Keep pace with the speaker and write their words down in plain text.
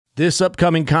This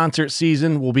upcoming concert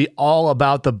season will be all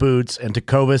about the boots, and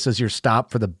Tecovas is your stop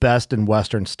for the best in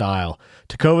Western style.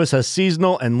 Tecovas has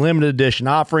seasonal and limited edition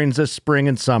offerings this spring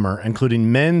and summer,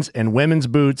 including men's and women's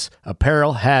boots,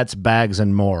 apparel, hats, bags,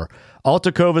 and more. All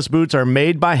Tecovas boots are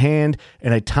made by hand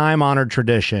in a time-honored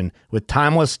tradition with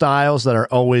timeless styles that are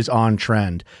always on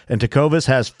trend. And Tecovas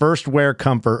has first wear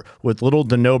comfort with little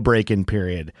to no break-in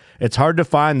period. It's hard to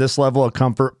find this level of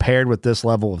comfort paired with this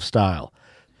level of style.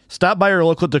 Stop by your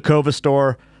local Tecovas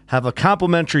store, have a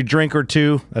complimentary drink or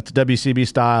two, that's WCB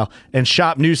style, and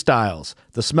shop new styles.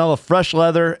 The smell of fresh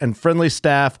leather and friendly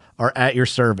staff are at your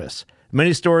service.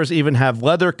 Many stores even have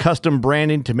leather custom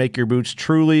branding to make your boots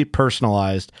truly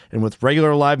personalized. And with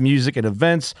regular live music and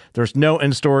events, there's no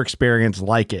in-store experience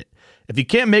like it. If you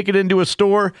can't make it into a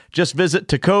store, just visit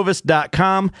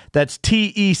tecovas.com. That's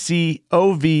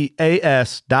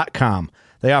TECOVAS.com.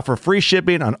 They offer free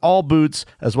shipping on all boots,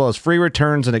 as well as free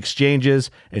returns and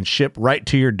exchanges, and ship right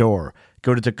to your door.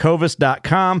 Go to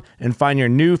tecovas.com and find your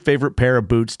new favorite pair of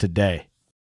boots today.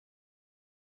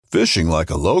 Fishing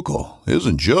like a local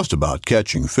isn't just about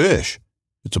catching fish.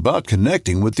 It's about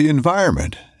connecting with the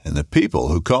environment and the people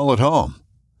who call it home.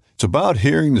 It's about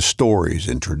hearing the stories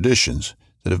and traditions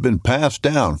that have been passed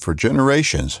down for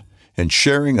generations and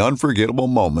sharing unforgettable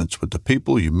moments with the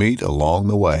people you meet along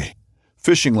the way.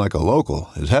 Fishing like a local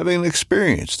is having an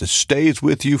experience that stays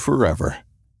with you forever.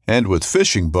 And with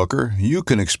Fishing Booker, you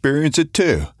can experience it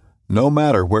too, no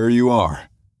matter where you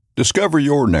are. Discover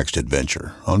your next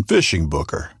adventure on Fishing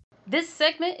Booker. This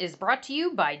segment is brought to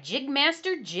you by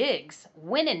Jigmaster Jigs.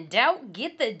 When in doubt,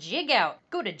 get the jig out.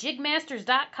 Go to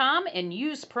jigmasters.com and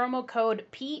use promo code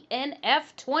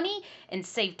PNF20 and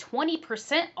save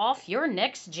 20% off your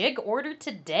next jig order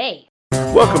today.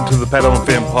 Welcome to the Paddle and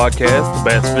Fin Podcast, the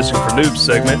Bass Fishing for Noobs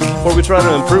segment, where we try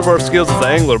to improve our skills as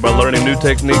an angler by learning new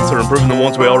techniques or improving the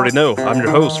ones we already know. I'm your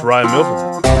host, Ryan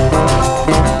Milford.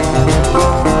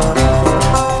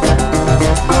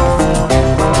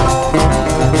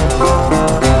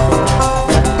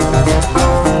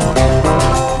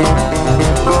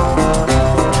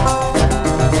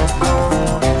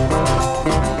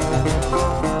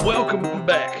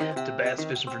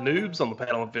 Fishing for Noobs on the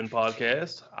Paddle and Fin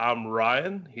Podcast. I'm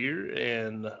Ryan here,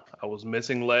 and I was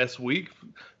missing last week.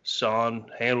 Sean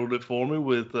handled it for me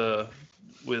with the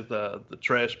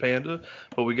Trash Panda,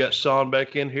 but we got Sean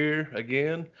back in here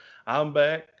again. I'm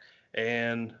back,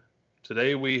 and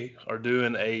today we are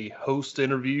doing a host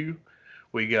interview.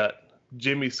 We got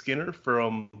Jimmy Skinner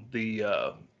from the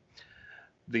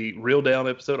Reel Down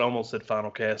episode. I almost said Final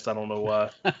Cast. I don't know why.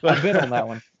 I've been on that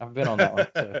one.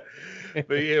 So.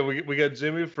 But yeah, we got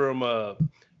Jimmy from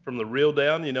the Reel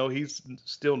Down. You know, he's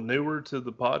still newer to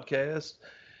the podcast,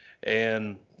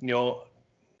 and you know,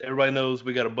 everybody knows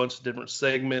we got a bunch of different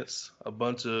segments, a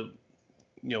bunch of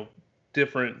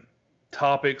different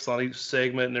topics on each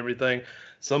segment and everything.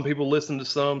 Some people listen to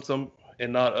some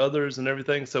and not others and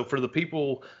everything. So for the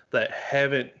people that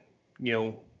haven't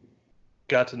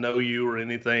got to know you or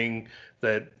anything,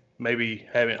 that maybe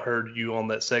haven't heard you on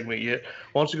that segment yet,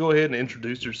 why don't you go ahead and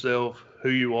introduce yourself, who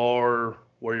you are,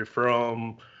 where you're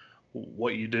from,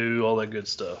 what you do, all that good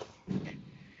stuff.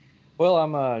 Well,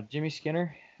 I'm Jimmy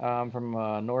Skinner. I'm from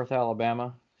North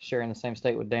Alabama, sharing the same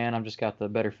state with Dan. I've just got the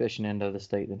better fishing end of the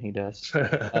state than he does.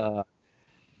 I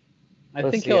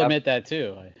think he'll admit that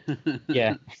too.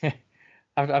 Yeah.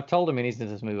 I've told him he needs to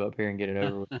just move up here and get it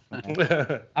over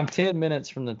with. I'm 10 minutes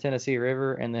from the Tennessee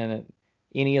River, and then at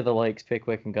any of the lakes,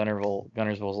 Pickwick and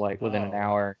Gunnersville's like within an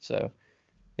hour, so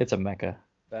it's a mecca.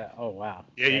 Oh wow!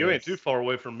 Yeah, you ain't too far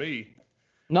away from me.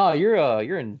 No,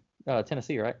 you're in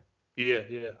Tennessee, right? Yeah.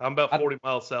 I'm about 40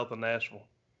 miles south of Nashville.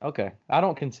 Okay, I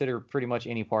don't consider pretty much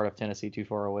any part of Tennessee too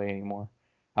far away anymore.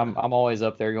 I'm always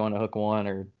up there going to Hook One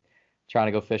or trying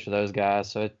to go fish with those guys,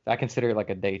 so I consider it like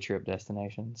a day trip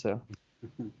destination. So.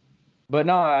 But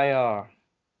no, I'm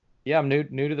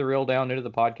new to the Reel Down, new to the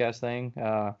podcast thing.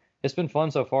 It's been fun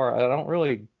so far. I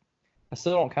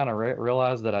still don't kind of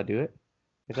realize that I do it,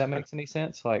 if that makes any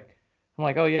sense. Like, I'm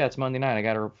like, oh yeah, it's Monday night. I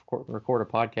got to record a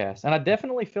podcast, and I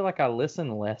definitely feel like I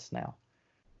listen less now.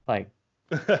 Like,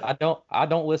 I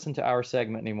don't listen to our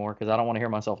segment anymore because I don't want to hear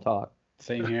myself talk.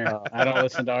 Same here. I don't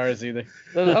listen to ours either.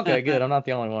 Okay, good. I'm not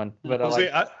the only one. But I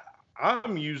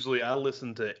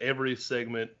listen to every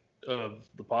segment of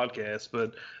the podcast,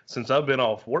 but since I've been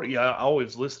off work, I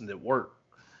always listened at work,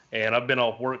 and I've been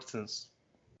off work since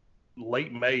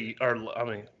late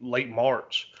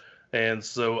March, and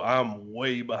so I'm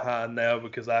way behind now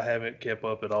because I haven't kept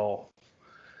up at all.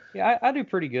 Yeah, I do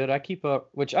pretty good. I keep up,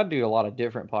 which I do a lot of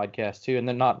different podcasts too, and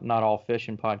then not all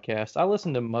fishing podcasts. I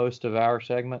listen to most of our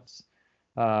segments.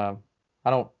 I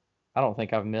don't I don't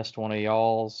think I've missed one of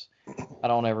y'all's. I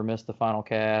don't ever miss the final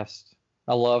cast.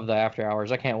 I love the after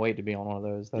hours. I can't wait to be on one of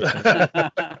those.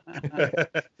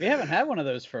 We haven't had one of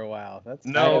those for a while.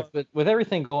 But with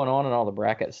everything going on and all the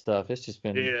bracket stuff, it's just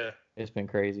been it's been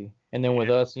crazy. And then with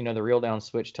us, the Reel Down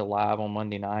switched to live on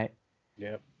Monday night.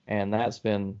 Yep. And that's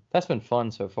been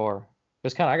fun so far.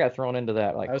 It's I got thrown into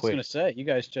that like I was quick. Gonna say, you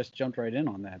guys just jumped right in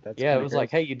on that. It was crazy. Like,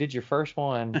 hey, you did your first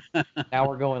one, now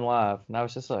we're going live. And I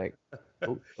was just like,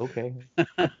 oh, okay,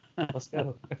 let's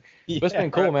go. But it's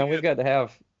been cool, man. We've got to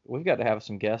have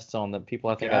some guests on that people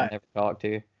I think I've never talked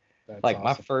to. That's like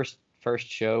awesome. My first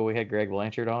show, we had Greg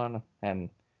Blanchard on, and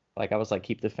like I was like,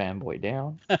 keep the fanboy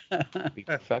down, be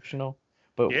professional.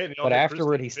 But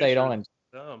afterward he stayed on and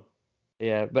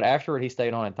but afterward he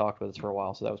stayed on and talked with us for a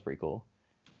while, so that was pretty cool.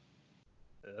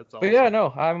 That's awesome. But yeah, no,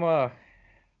 I'm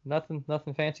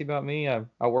nothing fancy about me.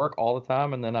 I work all the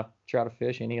time, and then I try to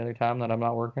fish any other time that I'm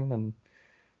not working, and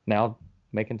now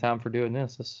making time for doing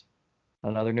this is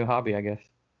another new hobby, I guess.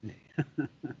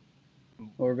 Well,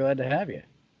 we're glad to have you.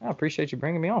 I appreciate you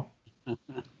bringing me on.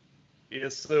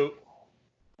 Yes, so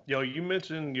you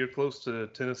mentioned you're close to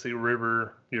Tennessee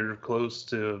River, you're close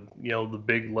to the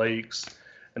big lakes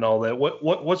and all that.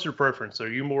 What's your preference?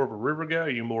 Are you more of a river guy or are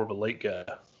you more of a lake guy?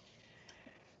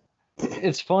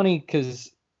 It's funny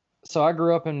because I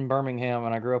grew up in Birmingham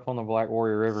and I grew up on the Black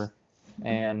Warrior River,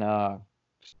 and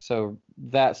so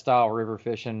that style river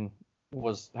fishing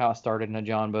was how I started in a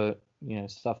John boat,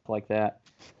 stuff like that.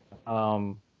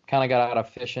 Kind of got out of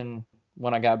fishing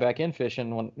when I got back in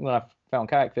fishing. When I found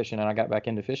kayak fishing and I got back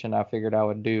into fishing, I figured I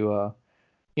would do, I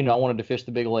wanted to fish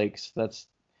the big lakes.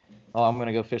 I'm going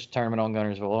to go fish a tournament on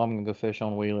Guntersville. I'm going to go fish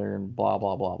on Wheeler and blah,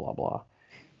 blah, blah, blah, blah.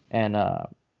 And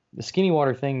the skinny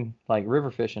water thing, like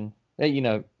river fishing,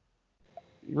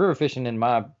 river fishing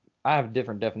I have a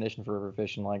different definition for river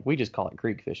fishing. Like we just call it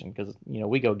creek fishing because,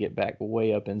 we go get back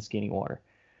way up in skinny water.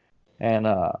 And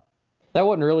that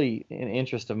wasn't really an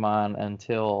interest of mine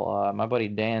until my buddy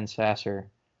Dan Sasser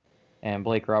and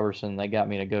Blake Robertson, they got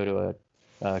me to go to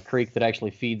a creek that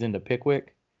actually feeds into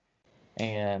Pickwick.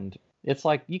 And it's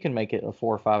like you can make it a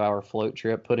 4 or 5 hour float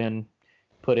trip, put in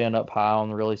up high on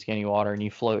the really skinny water, and you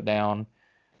float down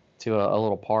to a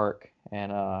little park.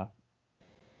 And I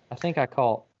think I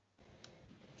caught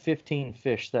 15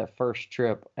 fish that first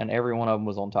trip, and every one of them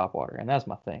was on topwater, and that's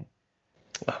my thing.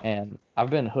 And I've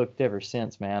been hooked ever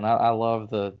since, man. I love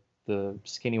the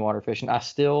skinny water fishing. I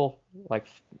still like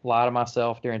lie to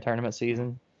myself during tournament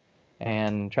season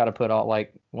and try to put all,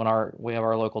 like when we have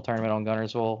our local tournament on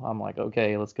Guntersville, I'm like,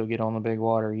 okay, let's go get on the big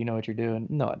water. You know what you're doing?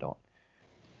 No, I don't.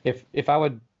 If I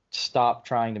would stop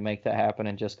trying to make that happen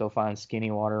and just go find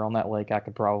skinny water on that lake, I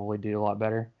could probably do a lot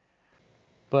better.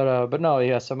 But no,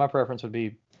 yeah. So my preference would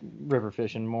be river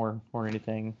fishing more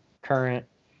anything. Current,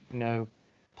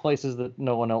 places that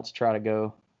no one else try to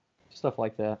go, stuff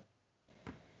like that.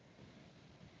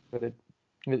 But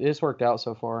it's worked out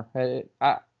so far.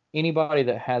 Anybody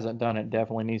that hasn't done it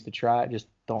definitely needs to try it. Just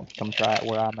don't come try it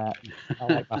where I'm at. I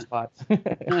like my spots.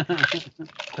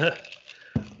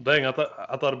 Dang, I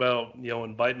thought about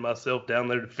inviting myself down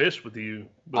there to fish with you.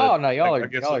 Oh no, y'all are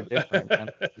different, man.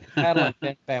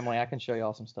 Paddling family, I can show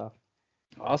y'all some stuff.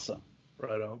 Awesome.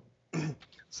 Right on.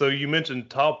 So you mentioned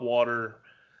top water.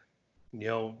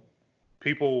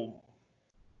 People,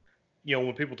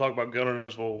 when people talk about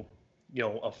Guntersville,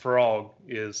 a frog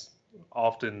is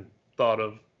often thought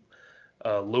of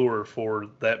lure for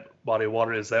that body of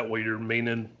water. Is that what you're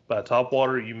meaning by top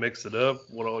water? You mix it up?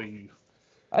 What all you?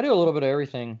 I do a little bit of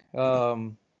everything.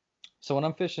 So when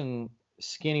I'm fishing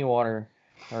skinny water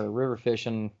or river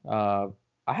fishing, I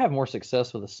have more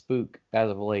success with a spook as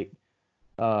of late.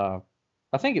 Sean,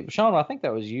 I think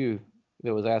that was you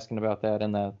that was asking about that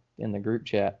in the group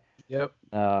chat. Yep.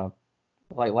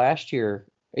 Like last year,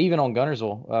 even on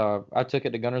Guntersville, I took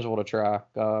it to Guntersville to try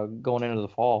going into the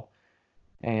fall.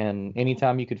 And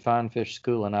anytime you could find fish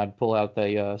schooling, I'd pull out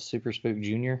the Super Spook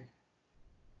Junior,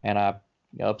 and I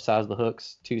upsize the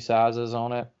hooks 2 sizes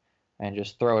on it, and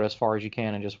just throw it as far as you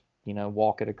can, and just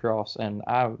walk it across. And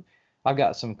I've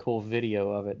got some cool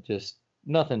video of it. Just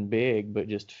nothing big, but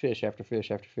just fish after fish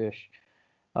after fish.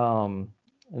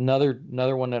 Another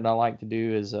one that I like to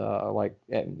do is like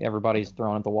everybody's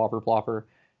throwing at the Whopper Plopper.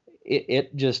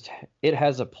 It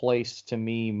has a place to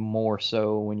me more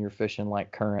so when you're fishing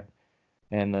like current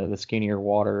and the skinnier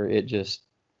water.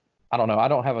 I don't know. I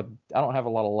don't have a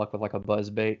lot of luck with like a buzz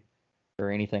bait or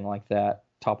anything like that.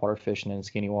 Topwater fishing in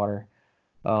skinny water.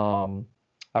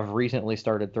 I've recently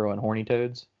started throwing horny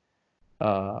toads.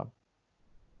 A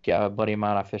buddy of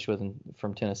mine I fish with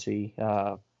from Tennessee.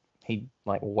 He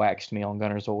like waxed me on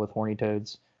Guntersville with horny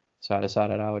toads, so I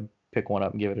decided I would pick one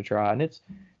up and give it a try. And it's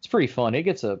pretty fun. It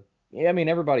gets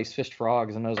everybody's fished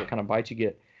frogs and knows what kind of bite you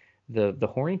get. The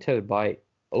horny toad bite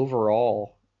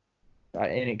overall,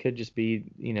 and it could just be,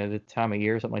 the time of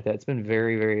year or something like that. It's been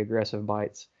very, very aggressive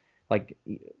bites. Like,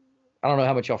 I don't know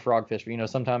how much y'all frog fish, but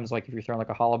sometimes like if you're throwing like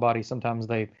a hollow body, sometimes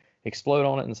they explode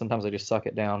on it and sometimes they just suck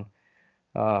it down.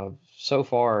 So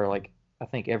far, like I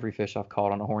think every fish I've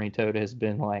caught on a horny toad has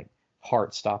been like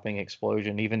heart-stopping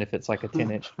explosion, even if it's like a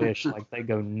 10-inch fish, like they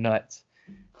go nuts.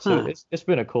 So it's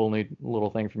been a cool new little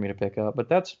thing for me to pick up. But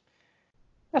that's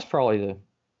probably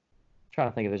trying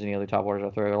to think if there's any other topwaters I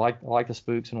throw. I like the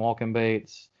spooks and walking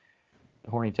baits,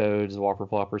 the horny toads, the whopper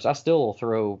ploppers. I still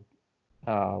throw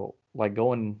like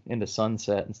going into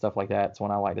sunset and stuff like that. It's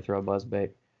when I like to throw a buzz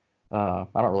bait. I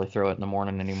don't really throw it in the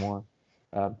morning anymore.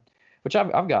 Which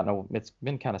I've gotten. It's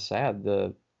been kind of sad.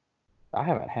 I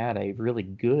haven't had a really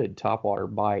good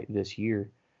topwater bite this year.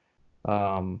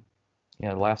 The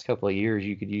last couple of years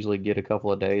you could usually get a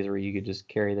couple of days where you could just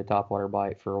carry the topwater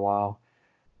bite for a while.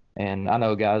 And I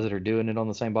know guys that are doing it on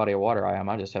the same body of water I am.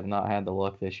 I just have not had the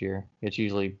luck this year. It's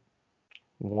usually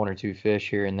one or two fish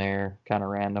here and there, kind of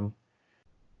random.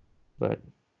 But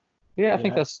yeah, I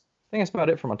think that's about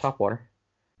it for my topwater.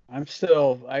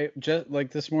 I just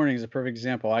like this morning is a perfect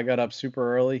example. I got up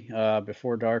super early,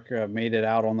 before dark, made it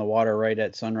out on the water right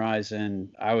at sunrise,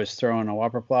 and I was throwing a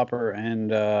whopper plopper and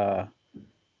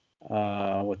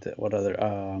what other?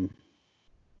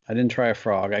 I didn't try a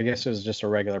frog. I guess it was just a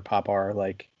regular popper,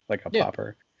 like a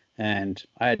popper, and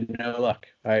I had no luck.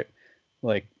 I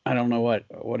don't know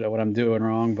what I'm doing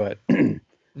wrong, but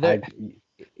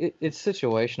it's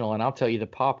situational, and I'll tell you, the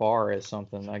popper is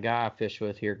something. A guy I fish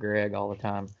with here, Greg, all the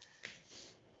time,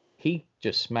 he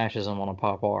just smashes them on a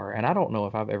popper, and I don't know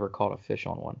if I've ever caught a fish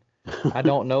on one. I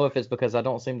don't know if it's because I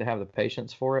don't seem to have the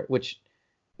patience for it, which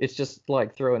it's just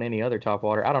like throwing any other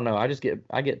topwater. I don't know. I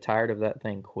get tired of that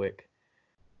thing quick,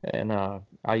 and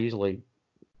I usually,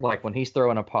 like when he's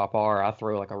throwing a popper, I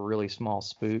throw like a really small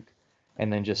spook,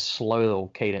 and then just slow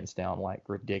the cadence down like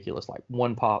ridiculous, like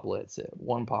one pop, let it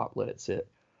sit.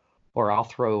 Or I'll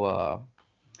throw, I've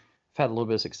had a little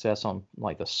bit of success on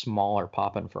like the smaller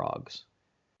popping frogs.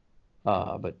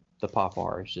 But the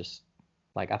popper is just,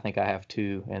 like, I think I have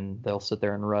two, and they'll sit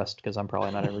there and rust because I'm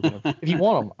probably not ever going to. If you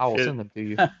want them, I will send them to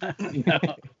you. No,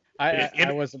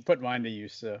 I wasn't putting mine to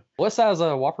use, so. What size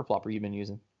whopper plopper you been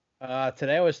using?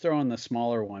 Today I was throwing the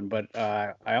smaller one, but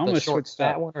I almost the short switched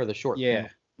fat that one or the short? Yeah,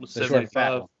 The the short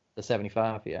fat one. The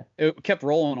 75, yeah. It kept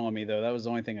rolling on me though. That was the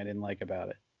only thing I didn't like about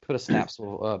it. Put a snap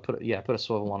swivel. Put a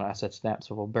swivel on it. I said snap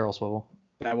swivel, barrel swivel.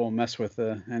 That won't mess with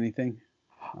anything.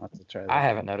 I'll have to try that. I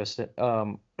haven't noticed it.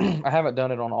 I haven't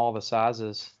done it on all the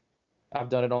sizes. I've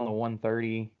done it on the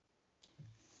 130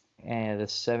 and the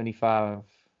 75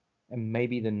 and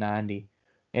maybe the 90.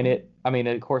 And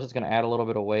of course it's going to add a little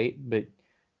bit of weight, but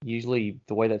usually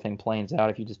the way that thing planes out,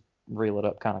 if you just reel it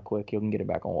up kind of quick, you can get it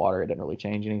back on water. It doesn't really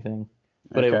change anything,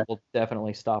 but it will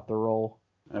definitely stop the roll.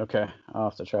 Okay, I'll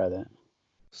have to try that.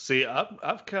 See,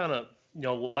 I've kind of,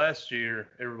 last year,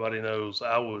 everybody knows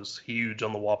I was huge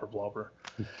on the whopper plopper.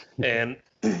 And,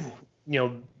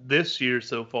 this year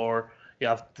so far,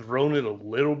 I've thrown it a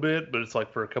little bit, but it's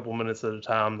like for a couple minutes at a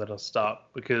time that I stop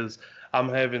because I'm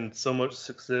having so much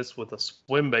success with a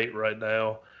swim bait right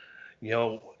now,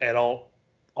 at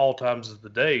all times of the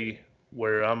day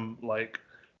where I'm like,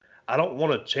 I don't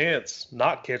want a chance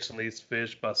not catching these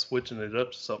fish by switching it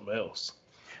up to something else.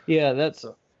 Yeah, that's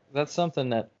something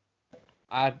that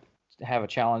I have a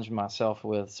challenge myself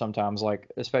with sometimes, like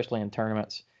especially in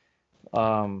tournaments.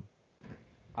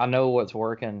 I know what's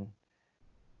working,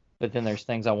 but then there's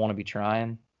things I want to be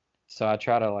trying. So I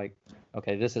try to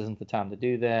okay, this isn't the time to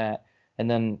do that. And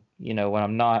then, when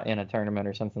I'm not in a tournament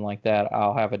or something like that,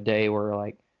 I'll have a day where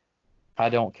I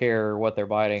don't care what they're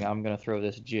biting. I'm going to throw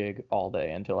this jig all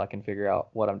day until I can figure out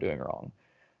what I'm doing wrong.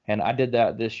 And I did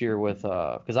that this year with,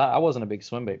 because I wasn't a big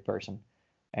swim bait person.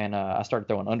 And I started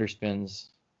throwing underspins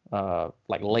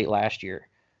late last year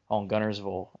on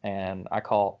Gunnersville. And I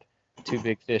caught two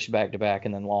big fish back to back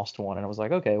and then lost one. And I was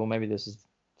like, okay, well, maybe this is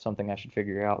something I should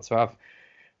figure out. So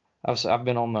I've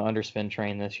been on the underspin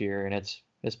train this year, and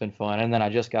it's been fun. And then I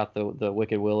just got the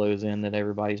Wicked Willows in that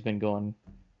everybody's been going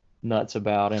nuts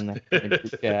about in the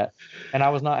group chat, and I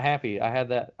was not happy. I had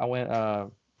that. I went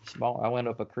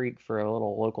up a creek for a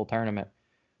little local tournament,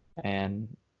 and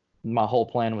my whole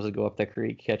plan was to go up that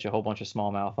creek, catch a whole bunch of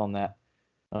smallmouth on that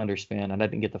underspin, and I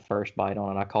didn't get the first bite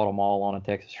on it. I caught them all on a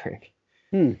Texas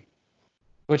rig,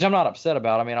 which I'm not upset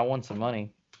about. I mean, I won some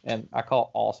money, and I caught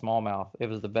all smallmouth. It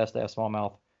was the best day of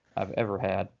smallmouth I've ever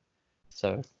had.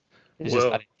 So It's just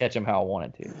I didn't catch them how I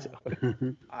wanted to.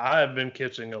 So. I have been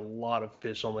catching a lot of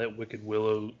fish on that Wicked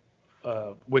Willow,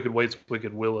 Wicked Weights,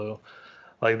 Wicked Willow.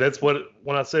 Like that's what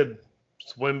when I said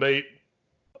swim bait,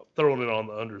 throwing it on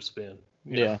the underspin.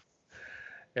 Yeah.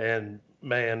 And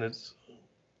man,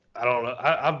 I don't know.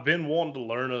 I've been wanting to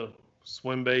learn a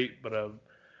swim bait, but I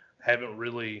haven't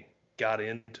really got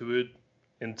into it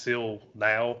until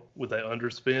now with that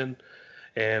underspin.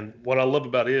 And what I love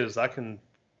about it is I can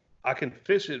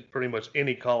fish it pretty much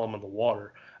any column of the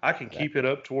water. I can keep it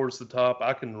up towards the top.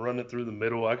 I can run it through the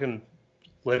middle. I can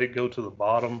let it go to the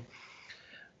bottom.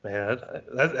 Man,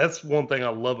 that's one thing I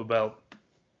love about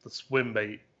the swim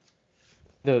bait.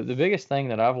 The biggest thing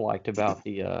that I've liked about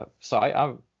the so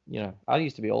I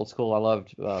used to be old school. I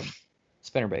loved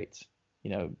spinner baits.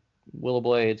 Willow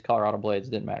blades, Colorado blades,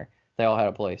 didn't matter. They all had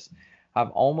a place. I've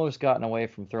almost gotten away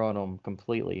from throwing them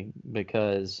completely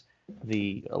because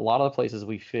a lot of the places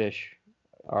we fish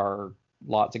are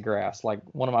lots of grass. Like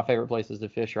one of my favorite places to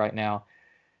fish right now,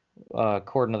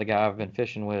 according to the guy I've been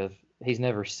fishing with, he's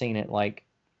never seen it. Like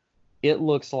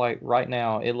right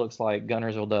now it looks like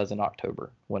Guntersville does in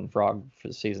October when frog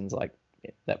season's like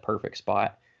that perfect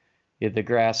spot. The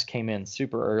grass came in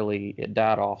super early. It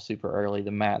died off super early.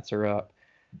 The mats are up.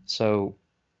 So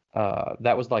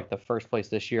that was like the first place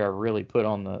this year I really put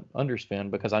on the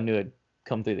underspin because I knew it'd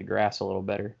come through the grass a little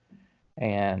better.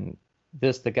 And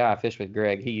the guy I fish with,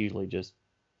 Greg, he usually just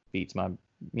beats the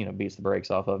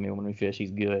brakes off of me when we fish.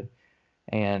 He's good.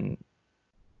 And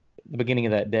the beginning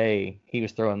of that day, he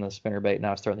was throwing the spinner bait and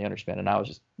I was throwing the underspin, and I was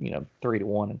just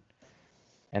 3-1.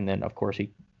 And then of course he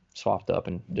swapped up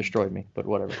and destroyed me, but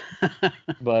whatever.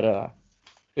 but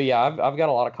yeah, I've got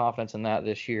a lot of confidence in that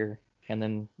this year. And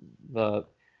then the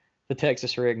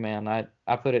Texas rig, man,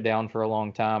 I put it down for a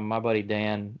long time. My buddy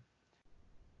Dan,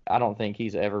 I don't think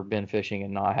he's ever been fishing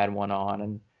and not had one on,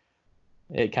 and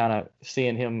it kind of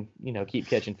seeing him, keep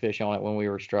catching fish on it when we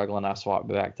were struggling, I swapped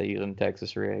back to using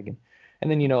Texas rig. And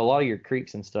then, a lot of your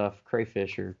creeks and stuff,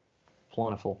 crayfish are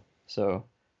plentiful. So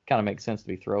kind of makes sense to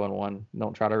be throwing one.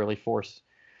 Don't try to really force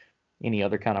any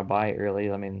other kind of bite,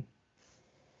 really. I mean,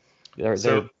 they're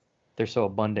so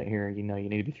abundant here, you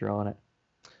need to be throwing it.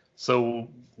 So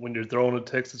when you're throwing a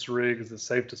Texas rig, is it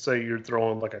safe to say you're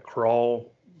throwing like a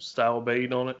crawl style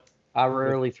bait on it? I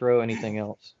rarely throw anything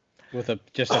else. With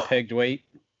just a pegged weight?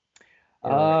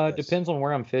 Depends on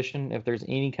where I'm fishing. If there's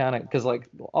any kind of, because like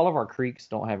all of our creeks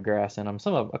don't have grass in them.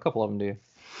 A couple of them do.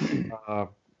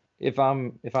 If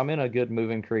I'm in a good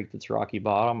moving creek that's rocky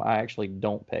bottom, I actually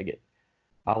don't peg it.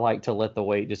 I like to let the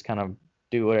weight just kind of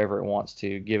do whatever it wants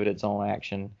to, give it its own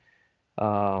action.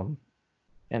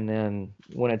 And then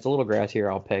when it's a little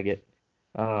grassier, I'll peg it.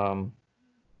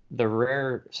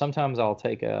 Sometimes I'll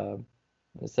take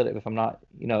instead of, if I'm not,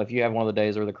 if you have one of the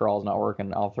days where the crawl's not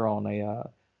working, I'll throw on a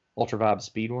Ultra Vibe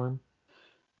Speedworm.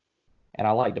 And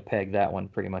I like to peg that one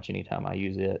pretty much anytime I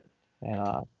use it.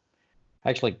 And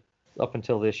actually, up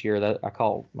until this year, that I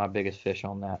caught my biggest fish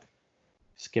on that,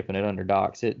 skipping it under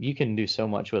docks. You can do so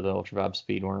much with the Ultra Vibe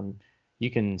Speedworm. You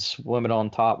can swim it on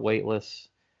top weightless,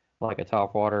 like a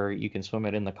topwater. You can swim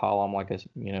it in the column like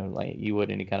like you would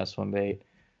any kind of swim bait,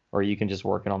 or you can just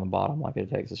work it on the bottom like a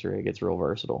Texas rig. It's real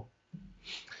versatile.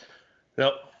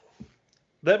 Now,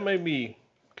 that made me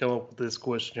come up with this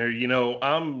question here.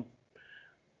 I'm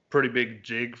pretty big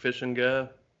jig fishing guy.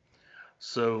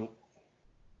 So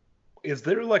is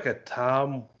there like a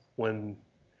time when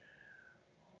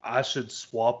I should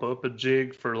swap up a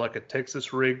jig for like a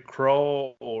Texas rig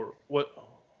crawl or what?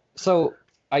 So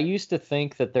I used to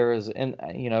think that there is, and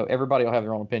everybody will have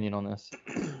their own opinion on this.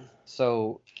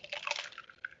 So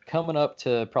coming up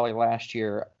to probably last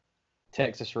year,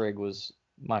 Texas rig was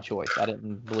my choice. I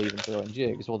didn't believe in throwing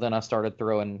jigs. Well, then I started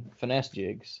throwing finesse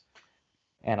jigs,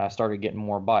 and I started getting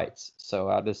more bites. So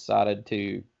I decided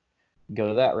to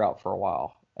go that route for a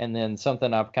while. And then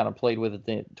something I've kind of played with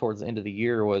towards the end of the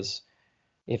year was,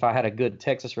 if I had a good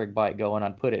Texas rig bite going,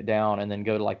 I'd put it down and then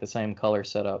go to like the same color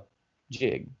setup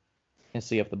jig and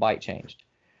see if the bite changed.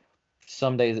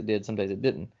 Some days it did, some days it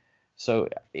didn't. So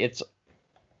it's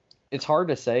hard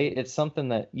to say. It's something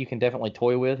that you can definitely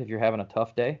toy with if you're having a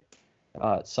tough day.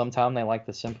 Sometimes they like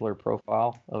the simpler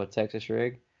profile of a Texas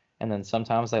rig, and then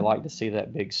sometimes they like to see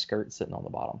that big skirt sitting on the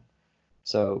bottom.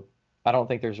 So I don't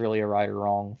think there's really a right or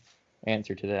wrong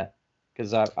answer to that,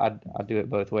 because I do it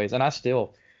both ways. And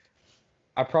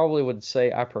I probably would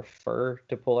say I prefer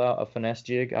to pull out a finesse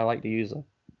jig. I like to use a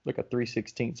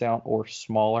 3/16 ounce or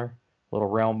smaller little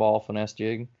round ball finesse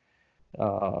jig.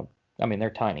 I mean, they're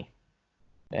tiny,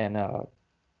 and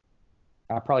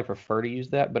I probably prefer to use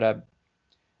that, but I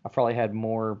probably had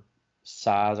more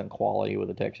size and quality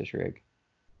with a Texas rig.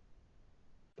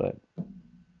 But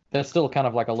that's still kind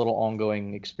of like a little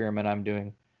ongoing experiment I'm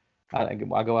doing. I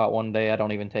go out one day, I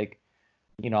don't even take,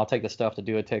 I'll take the stuff to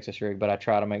do a Texas rig, but I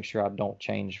try to make sure I don't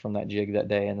change from that jig that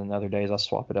day. And then the other days I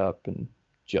swap it up and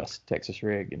just Texas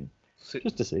rig and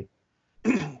just to see.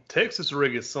 Texas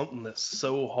rig is something that's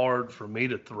so hard for me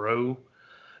to throw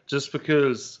just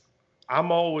because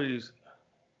I'm always,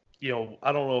 I don't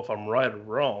know if I'm right or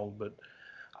wrong, but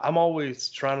I'm always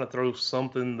trying to throw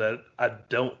something that I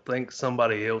don't think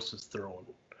somebody else is throwing.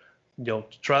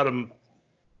 Try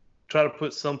to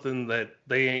put something that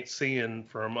they ain't seeing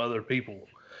from other people.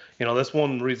 That's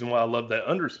one reason why I love that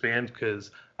underspan,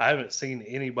 because I haven't seen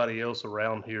anybody else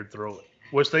around here throw it,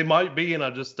 which they might be, and I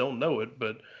just don't know it,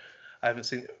 but I haven't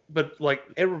seen it. But like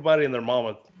everybody and their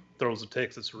mama throws a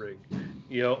Texas rig.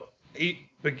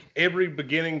 Every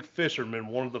beginning fisherman,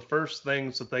 one of the first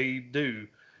things that they do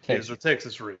is a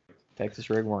Texas rig. Texas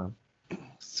rig worm.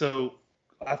 So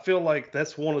I feel like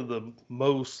that's one of the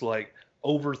most like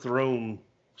overthrown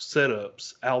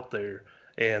setups out there,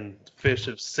 and fish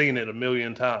have seen it a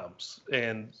million times,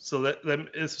 and so that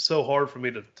it's so hard for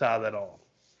me to tie that on.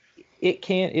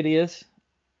 It is,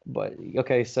 but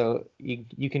okay, so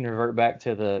you can revert back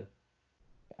to the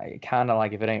kind of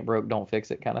like if it ain't broke, don't fix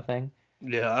it kind of thing.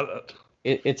 Yeah,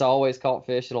 it's always caught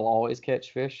fish. It'll always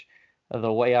catch fish.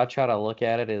 The way I try to look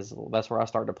at it is that's where I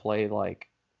start to play like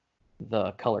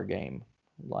the color game.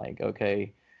 Like,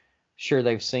 okay, sure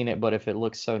they've seen it, but if it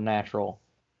looks so natural,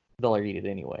 they'll eat it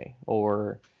anyway.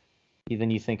 Or then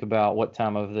you think about what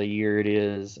time of the year it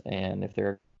is, and if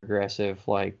they're aggressive,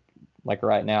 like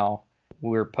right now,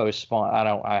 we're post spawn.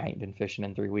 I ain't been fishing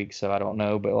in 3 weeks, so I don't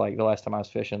know. But like the last time I was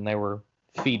fishing, they were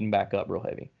feeding back up real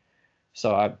heavy.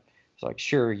 So it's like,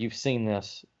 sure, you've seen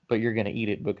this, but you're gonna eat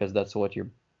it because that's what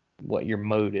your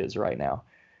mode is right now.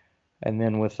 And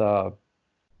then with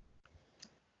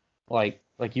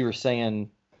like you were saying,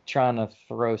 trying to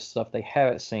throw stuff they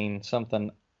haven't seen,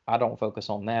 something I don't focus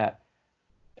on that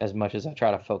as much as I try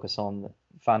to focus on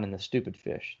finding the stupid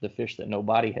fish, the fish that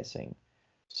nobody has seen.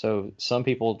 So some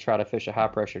people try to fish a high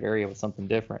pressured area with something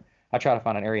different. I try to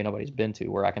find an area nobody's been to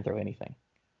where I can throw anything.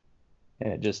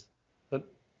 And it just,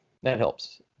 that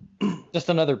helps. Just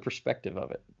another perspective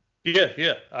of it.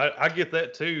 Yeah. I get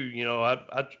that too.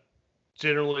 I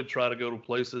generally try to go to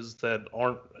places that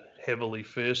aren't heavily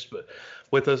fished, but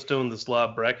with us doing this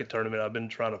live bracket tournament, I've been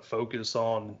trying to focus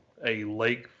on a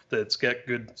lake that's got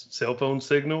good cell phone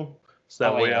signal, so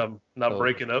that way I'm not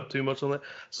breaking up too much on that.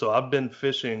 So I've been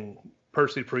fishing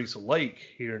Percy Priest Lake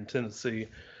here in Tennessee,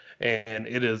 and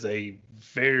it is a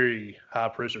very high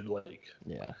pressured lake.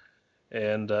 Yeah.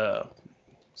 And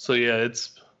so yeah,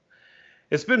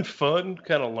 it's been fun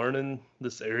kind of learning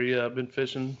this area I've been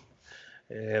fishing,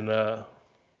 and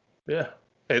yeah,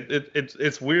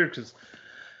 it's weird because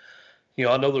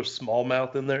I know there's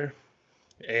smallmouth in there,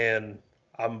 and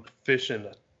I'm fishing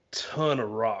a ton of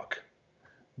rock,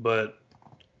 but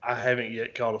I haven't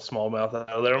yet caught a smallmouth out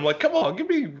of there. I'm like, come on, give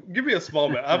me a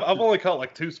smallmouth. I've only caught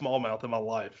like 2 smallmouth in my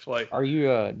life. Like, are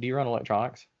you do you run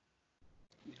electronics?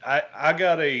 I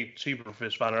got a cheaper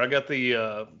fish finder. I got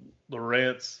the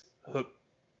Lowrance Hook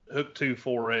 2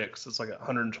 4X. It's like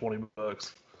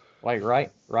 $120. Like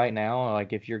right now,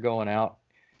 like if you're going out,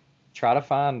 don't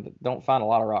find a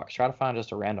lot of rocks. Try to find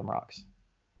just a random rocks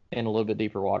in a little bit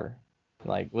deeper water.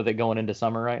 Like with it going into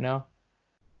summer right now,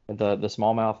 the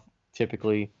smallmouth,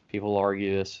 typically people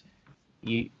argue this.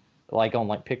 Like on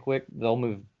like Pickwick, they'll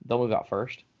move out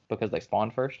first because they spawn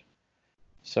first.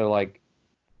 So like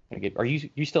are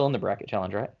you still in the bracket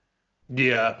challenge, right?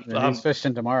 Yeah. He's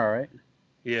fishing tomorrow, right?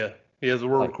 Yeah. Yeah, so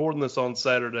we're recording this on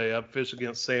Saturday. I fish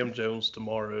against Sam Jones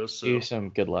tomorrow. So do some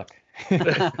good luck.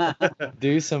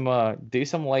 do some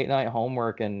late night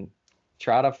homework and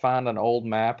try to find an old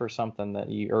map or something that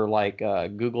or like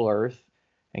Google Earth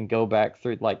and go back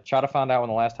through, like try to find out when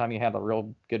the last time you had a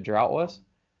real good drought was.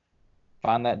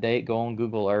 Find that date, go on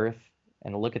Google Earth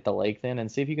and look at the lake then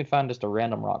and see if you can find just a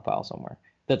random rock pile somewhere.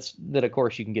 That of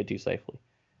course you can get to safely.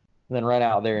 And then run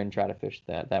out there and try to fish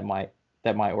that. That might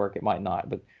work, it might not.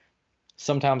 But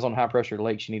sometimes on high pressure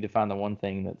lakes you need to find the one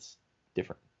thing that's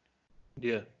different.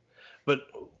 Yeah. But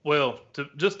well,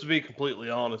 just to be completely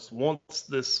honest, once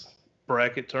this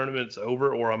bracket tournament's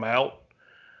over or I'm out,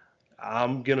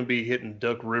 I'm gonna be hitting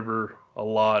Duck River a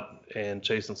lot and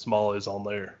chasing smallies on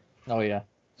there. Oh yeah.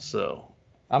 So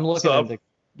I'm looking into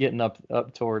getting up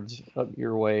towards up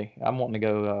your way. I'm wanting to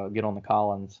go get on the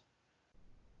Collins.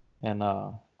 And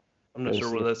I'm not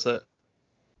sure where that's at.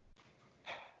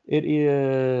 It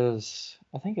is,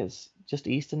 I think it's just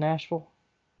east of Nashville.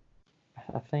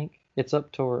 I think it's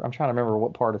up toward, I'm trying to remember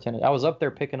what part of Tennessee. I was up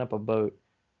there picking up a boat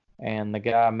and the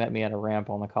guy met me at a ramp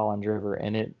on the Collins River,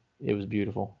 and it was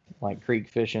beautiful, like creek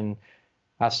fishing.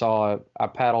 I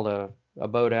paddled a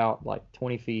boat out like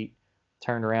 20 feet,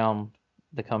 turned around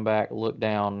to come back, looked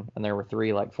down, and there were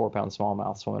 3 like 4-pound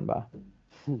smallmouth swimming by.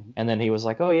 And then he was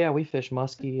like, "Oh yeah, we fish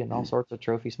muskie and all sorts of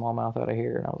trophy smallmouth out of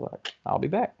here." And I was like, "I'll be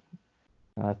back."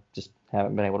 And I just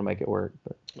haven't been able to make it work.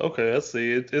 But Okay, let's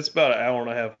see. It's about an hour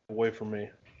and a half away from me.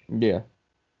 yeah,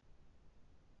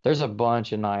 there's a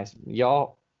bunch of nice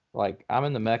y'all. Like I'm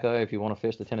in the Mecca if you want to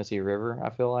fish the Tennessee River. I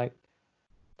feel like,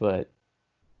 but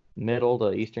middle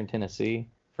to eastern Tennessee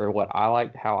for what I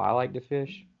like, how I like to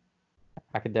fish,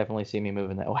 I could definitely see me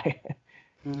moving that way.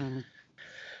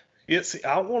 Yeah, see,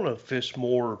 I want to fish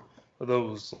more of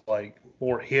those like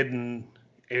more hidden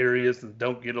areas that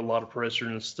don't get a lot of pressure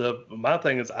and stuff. But my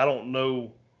thing is, I don't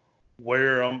know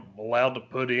where I'm allowed to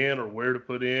put in or where to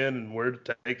put in and where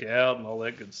to take out and all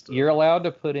that good stuff. You're allowed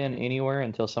to put in anywhere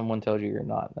until someone tells you you're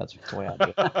not. That's the way I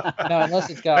do it. No, unless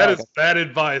it's got That like is bad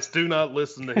advice. Do not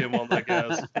listen to him on that,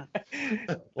 guys.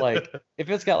 like if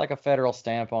it's got like a federal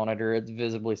stamp on it or it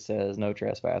visibly says no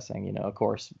trespassing, of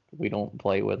course we don't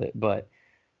play with it. But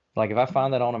like if I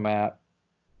find that on a map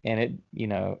and it,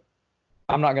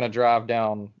 I'm not gonna drive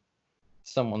down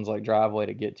someone's like driveway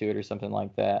to get to it or something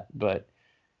like that. But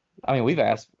I mean, we've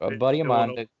asked a buddy of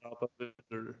mine.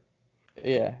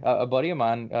 A buddy of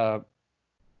mine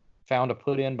found a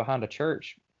put in behind a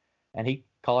church, and he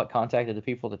contacted the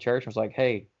people at the church and was like,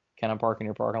 "Hey, can I park in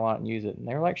your parking lot and use it?" And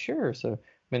they were like, "Sure." So I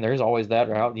mean, there's always that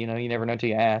route. You never know till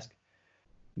you ask.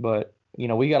 But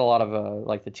we got a lot of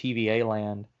like the TVA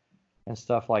land and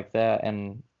stuff like that,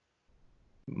 and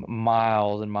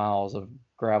miles and miles of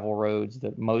gravel roads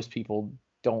that most people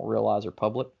don't realize are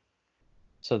public.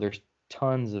 So there's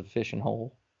tons of fishing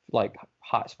hole, like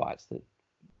hot spots that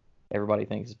everybody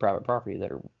thinks is private property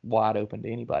that are wide open to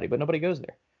anybody, but nobody goes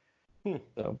there.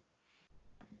 So,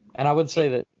 and I would say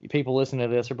that people listening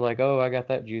to this are like, "Oh, I got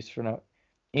that juice for no."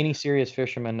 Any serious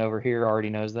fisherman over here already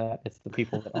knows that. It's the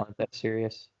people that aren't that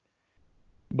serious.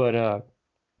 But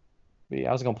yeah,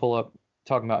 I was gonna pull up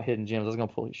talking about hidden gems. I was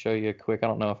gonna show you quick. I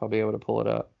don't know if I'll be able to pull it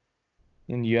up,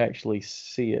 and you actually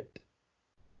see it.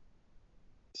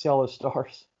 See all those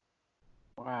stars?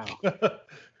 Wow.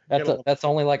 That's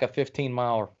only like a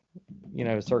 15-mile,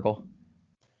 circle.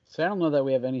 So I don't know that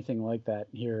we have anything like that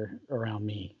here around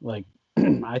me. Like,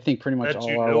 I think pretty much That all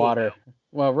you our know water. about.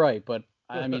 Well, right, but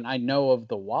I mean, I know of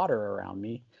the water around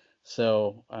me.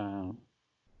 So,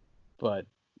 but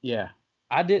yeah.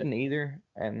 I didn't either,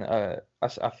 and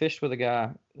I fished with a guy.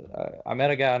 I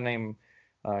met a guy named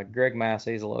Greg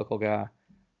Massey. He's a local guy,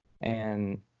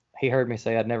 and he heard me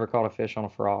say I'd never caught a fish on a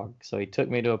frog. So he took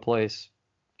me to a place,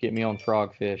 get me on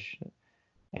frog fish,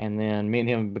 and then me and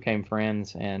him became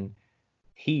friends. And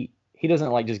he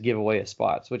doesn't like just give away his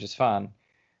spots, which is fine,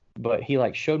 but he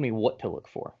like showed me what to look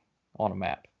for on a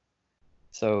map.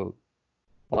 So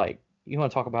like you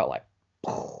want to talk about like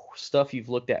stuff you've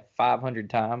looked at 500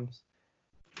 times,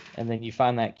 and then you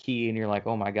find that key and you're like,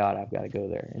 "Oh my God, I've got to go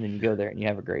there." And then you go there and you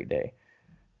have a great day.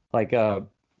 Like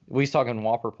we was talking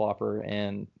whopper plopper,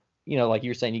 and like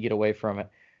you're saying, you get away from it.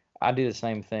 I do the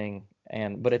same thing,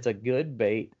 but it's a good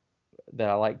bait that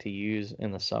I like to use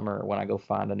in the summer when I go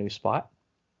find a new spot.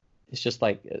 It's just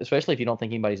like, especially if you don't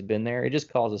think anybody's been there, it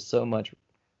just causes so much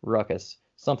ruckus.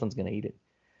 Something's gonna eat it.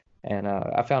 And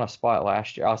I found a spot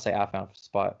last year. I'll say I found a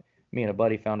spot. Me and a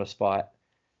buddy found a spot,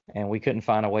 and we couldn't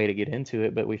find a way to get into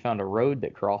it, but we found a road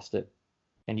that crossed it,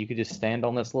 and you could just stand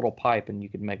on this little pipe and you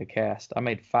could make a cast. I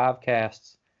made 5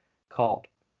 casts, caught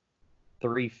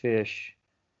 3 fish.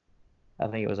 I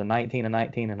think it was a 19, a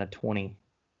 19, and a 20.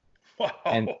 Wow.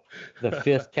 And the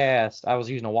 5th cast, I was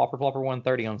using a Whopper Plopper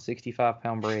 130 on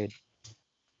 65-pound braid.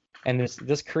 And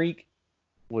this creek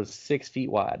was 6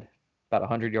 feet wide, about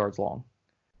 100 yards long.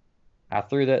 I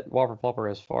threw that Whopper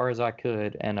Plopper as far as I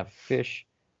could, and a fish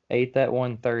ate that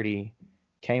 130,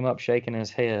 came up shaking his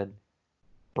head,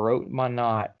 broke my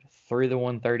knot, threw the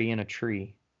 130 in a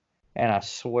tree, and I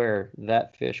swear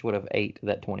that fish would have ate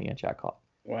that 20-inch I caught.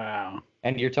 Wow.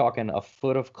 And you're talking a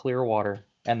foot of clear water,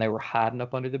 and they were hiding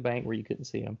up under the bank where you couldn't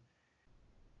see them.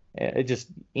 It just,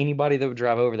 anybody that would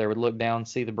drive over there would look down,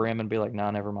 see the brim, and be like,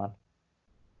 "Nah, never mind."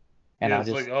 And it's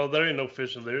like, "Oh, there ain't no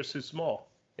fish in there. It's too small."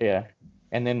 Yeah.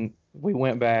 And then we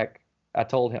went back. I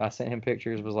sent him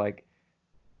pictures, was like,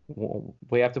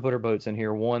 "We have to put our boats in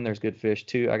here. 1, there's good fish.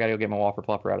 2, I got to go get my Whopper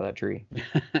Plopper out of that tree."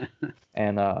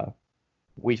 And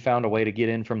we found a way to get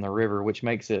in from the river, which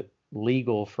makes it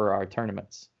legal for our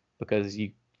tournaments, because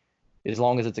as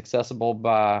long as it's accessible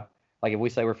by, like if we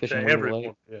say we're fishing Wheeler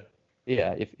Lake,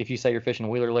 yeah, if you say you're fishing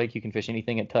Wheeler Lake, you can fish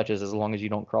anything it touches as long as you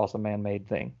don't cross a man-made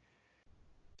thing.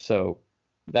 So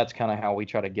that's kind of how we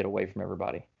try to get away from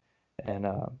everybody. And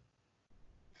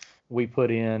we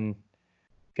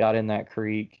got in that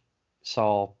creek,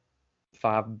 saw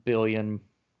 5 billion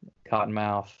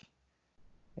cottonmouth,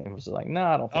 and was like, no,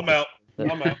 I don't think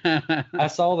I'm out. I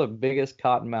saw the biggest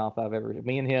cottonmouth I've ever.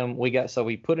 Me and him,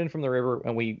 we put in from the river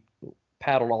and we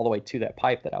paddled all the way to that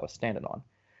pipe that I was standing on.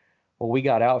 Well, we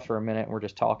got out for a minute and we're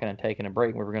just talking and taking a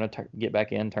break. We were going to get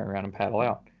back in, turn around and paddle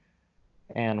out.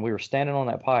 And we were standing on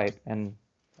that pipe, and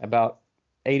about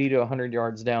 80 to 100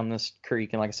 yards down this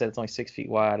creek, and like I said, it's only 6 feet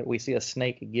wide, we see a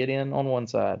snake get in on one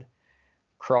side,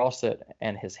 cross it,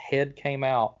 and his head came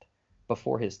out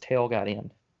before his tail got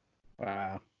in.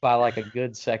 Wow. By like a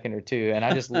good second or two. And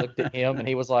I just looked at him, and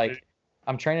he was like,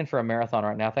 I'm training for a marathon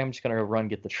right now. I think I'm just going to run,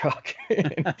 get the truck.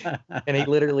 And he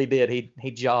literally did.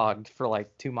 He jogged for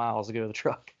like 2 miles to go to the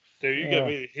truck. Dude, you got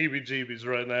me heebie-jeebies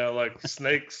right now. Like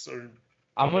snakes or.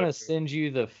 I'm going to send you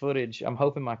the footage. I'm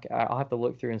hoping I'll have to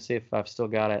look through and see if I've still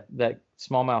got it. That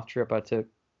smallmouth trip I took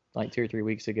like 2 or 3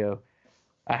 weeks ago,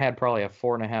 I had probably a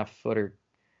 4.5 footer.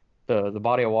 The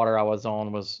body of water I was on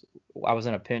I was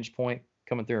in a pinch point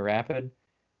coming through a rapid,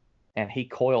 and he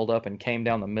coiled up and came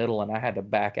down the middle, and I had to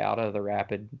back out of the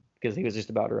rapid because he was just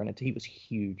about to run into. He was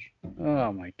huge.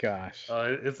 Oh my gosh.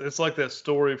 It's like that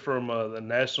story from the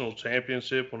national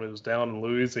championship when it was down in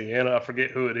Louisiana. I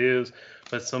forget who it is,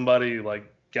 but somebody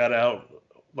like got out,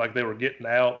 like they were getting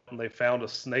out, and they found a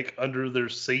snake under their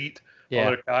seat on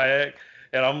their kayak.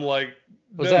 And I'm like,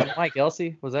 was that Mike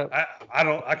Elsey? Was that?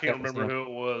 I can't remember who it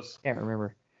was. Can't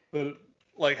remember. But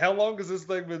like, how long has this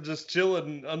thing been just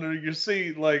chilling under your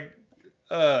seat? Like,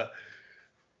 I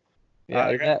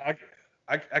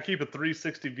keep a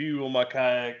 360 view on my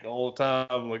kayak all the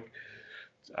time. Like,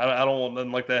 I don't want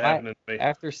nothing like that happening to me.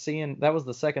 After seeing, that was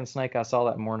the second snake I saw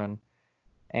that morning,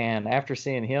 and after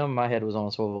seeing him, my head was on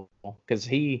a swivel because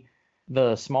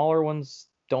the smaller ones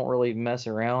don't really mess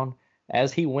around.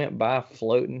 As he went by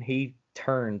floating, he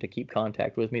turned to keep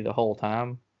contact with me the whole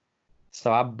time.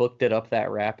 So I booked it up that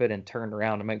rapid and turned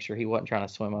around to make sure he wasn't trying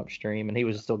to swim upstream, and he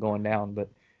was still going down. But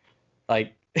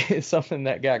like, it's something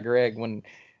that got Greg when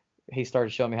he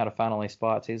started showing me how to find all these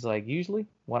spots. He's like, usually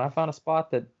when I find a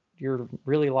spot that you're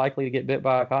really likely to get bit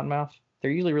by a cottonmouth,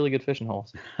 they're usually really good fishing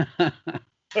holes.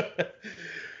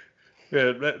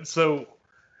 Yeah. So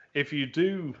if you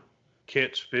do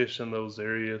catch fish in those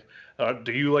areas,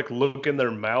 do you like look in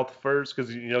their mouth first?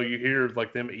 Because you hear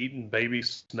like them eating baby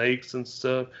snakes and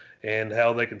stuff, and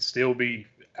how they can still be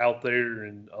out there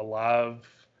and alive.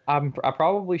 I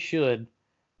probably should.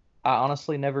 I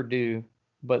honestly never do.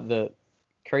 But the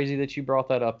crazy that you brought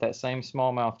that up, that same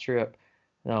smallmouth trip,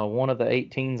 one of the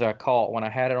 18s I caught, when I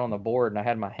had it on the board and I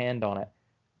had my hand on it,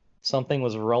 something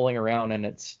was rolling around in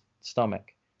its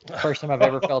stomach. First time I've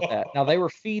ever felt that. Now, they were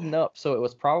feeding up, so it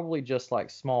was probably just like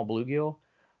small bluegill,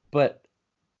 but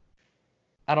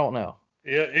I don't know.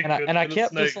 Yeah, and I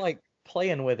kept just like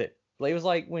playing with it. It was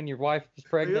like when your wife was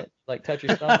pregnant, like touch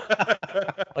your stomach.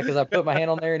 Like, as I put my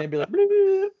hand on there and it'd be like,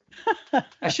 bloop.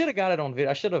 I should have got it on video.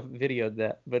 I should have videoed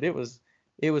that, but it was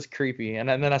creepy. And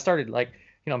then I started like,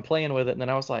 I'm playing with it, and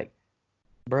then I was like,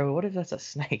 bro, what if that's a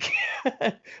snake?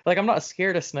 Like, I'm not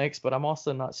scared of snakes, but I'm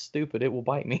also not stupid. It will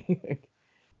bite me.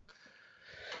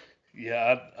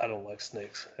 Yeah, I don't like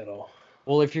snakes at all.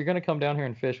 Well, if you're going to come down here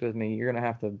and fish with me, you're going to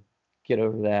have to get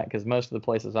over that, because most of the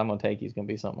places I'm going to take you is going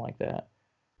to be something like that.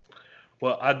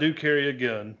 Well, I do carry a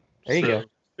gun. There you go.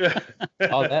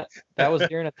 Oh, that was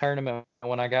during a tournament.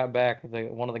 When I got back,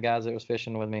 one of the guys that was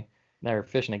fishing with me, they were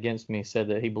fishing against me, said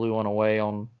that he blew one away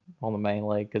on the main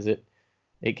leg because it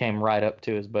came right up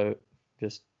to his boat.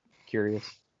 Just curious.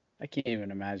 I can't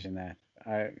even imagine that.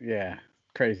 Yeah,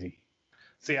 crazy.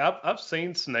 See, I've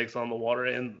seen snakes on the water,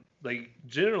 and they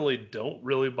generally don't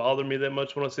really bother me that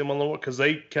much when I see them on the water because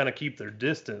they kind of keep their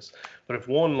distance. But if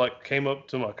one like came up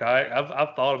to my kayak,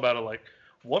 I've thought about it, like,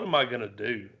 what am I gonna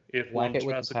do if one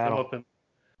tries to come up and?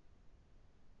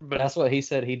 But that's what he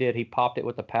said he did. He popped it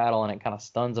with the paddle, and it kind of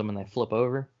stuns them, and they flip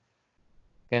over,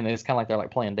 and it's kind of like they're like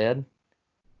playing dead.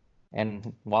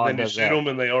 And while then you shoot them,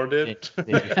 and they are dead.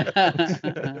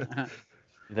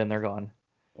 Then they're gone.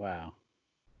 Wow.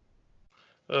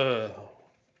 All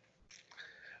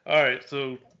right,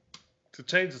 so to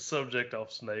change the subject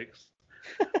off snakes,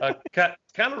 kind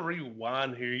of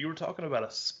rewind here. You were talking about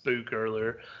a spook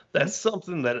earlier. That's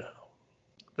something that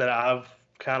I've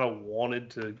kind of wanted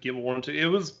to get more into. It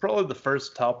was probably the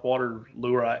first topwater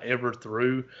lure I ever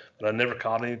threw, but I never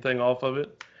caught anything off of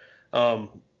it. I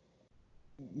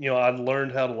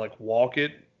learned how to like walk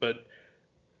it, but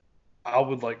I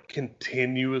would like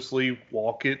continuously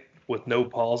walk it with no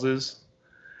pauses.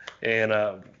 And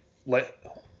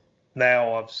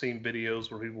now I've seen videos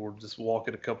where people were just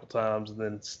walking a couple times and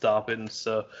then stop it and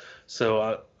stuff.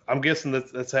 So I'm guessing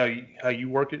that's how you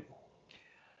work it.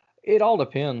 It all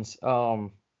depends.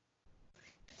 Time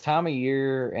of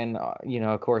year and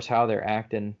of course how they're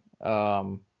acting.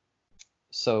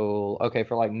 So okay,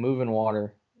 for like moving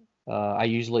water, I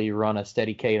usually run a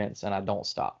steady cadence and I don't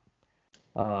stop.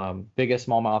 Biggest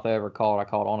smallmouth I ever caught, I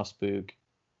caught on a spook,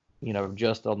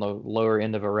 just on the lower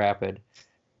end of a rapid,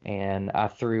 and I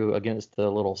threw against the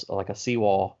little like a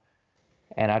seawall,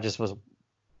 and I just was,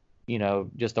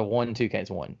 just a 1-2 cadence,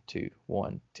 1-2,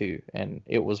 1-2, and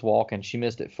it was walking. She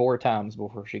missed it 4 times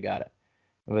before she got it.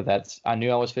 But I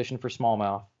knew I was fishing for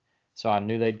smallmouth, so I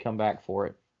knew they'd come back for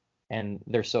it. And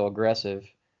they're so aggressive,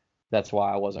 that's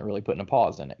why I wasn't really putting a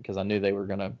pause in it, because I knew they were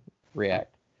going to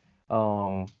react.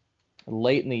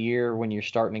 Late in the year when you're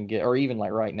starting to get, or even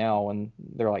like right now when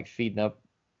they're like feeding up,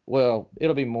 well,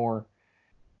 it'll be more,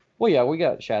 well, yeah, we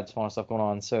got shad spawn and stuff going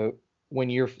on. So when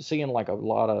you're seeing like a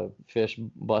lot of fish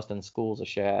busting schools of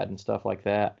shad and stuff like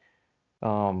that,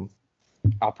 I'll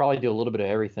probably do a little bit of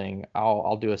everything.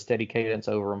 I'll do a steady cadence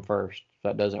over them first. If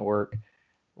that doesn't work,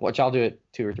 which I'll do it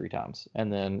 2 or 3 times.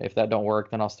 And then if that don't work,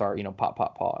 then I'll start, pop,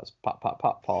 pop, pause, pop, pop,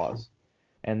 pop, pause.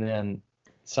 And then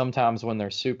sometimes when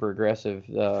they're super aggressive,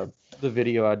 the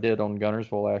video I did on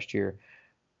Gunnersville last year,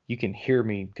 you can hear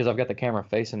me because I've got the camera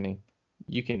facing me.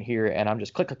 You can hear it, and I'm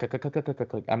just click, click, click, click, click, click, click,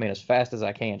 click. I mean, as fast as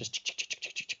I can,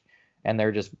 just and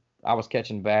they're just, I was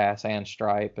catching bass and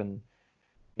stripe, and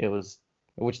it was,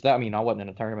 I wasn't in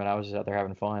a tournament. I was just out there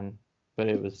having fun, but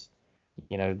it was,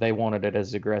 they wanted it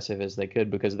as aggressive as they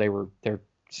could because they're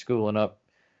schooling up,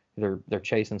 they're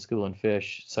chasing schooling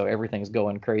fish, so everything's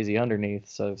going crazy underneath.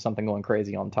 So something going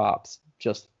crazy on top's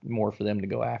just more for them to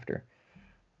go after.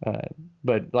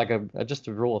 But like just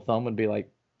a rule of thumb would be like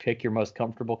pick your most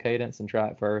comfortable cadence and try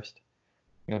it first,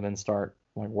 and then start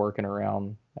like working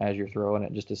around as you're throwing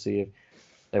it just to see if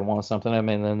they want something. I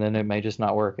mean, then it may just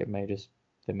not work. They may just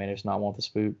not want the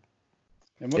spook.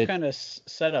 And what kind of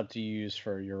setup do you use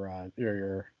for your rod,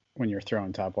 your when you're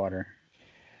throwing topwater?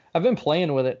 I've been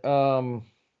playing with it. So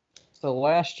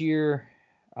last year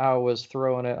I was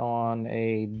throwing it on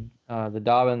the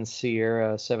Dobyns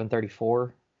Sierra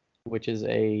 734, which is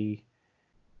it's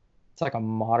like a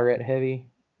moderate heavy,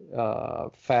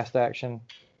 fast action.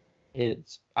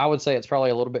 I would say it's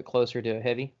probably a little bit closer to a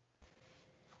heavy,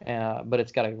 but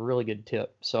it's got a really good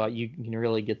tip, so you can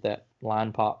really get that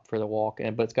line pop for the walk,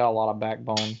 but it's got a lot of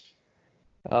backbone.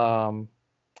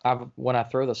 When I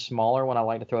throw the smaller one, I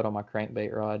like to throw it on my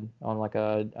crankbait rod on like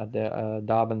a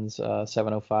Dobyns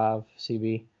 705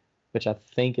 CB, which I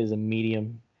think is a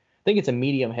medium. I think it's a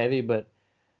medium heavy, but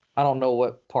I don't know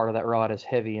what part of that rod is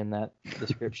heavy in that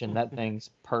description. That thing's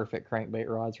perfect crankbait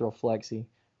rod. It's real flexy,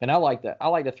 and I like that. I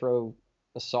like to throw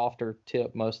a softer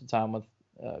tip most of the time with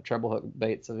treble hook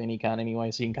baits of any kind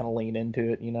anyway, so you can kind of lean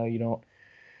into it. You don't.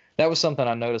 That was something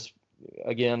I noticed,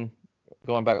 again,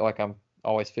 going back, like I'm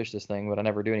always fish this thing, but I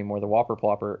never do anymore. The Whopper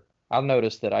Plopper, I've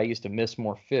noticed that I used to miss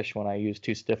more fish when I used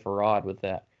too stiff a rod with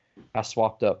that. I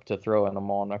swapped up to throwing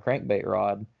them on a crankbait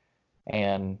rod,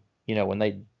 and when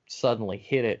they suddenly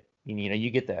hit it, you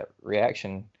get that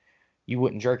reaction. You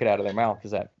wouldn't jerk it out of their mouth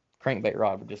because that crankbait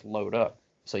rod would just load up,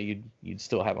 so you'd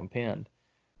still have them pinned,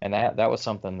 and that was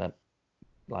something that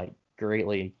like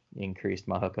greatly increased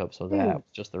my hookups with that.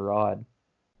 Just the rod.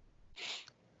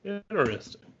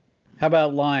 Interesting. How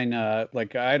about line?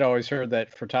 Like I'd always heard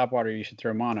that for topwater you should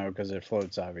throw mono because it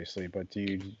floats, obviously. But do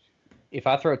you? If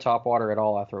I throw topwater at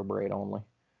all, I throw braid only.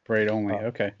 Braid only.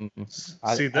 Okay.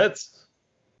 See, that's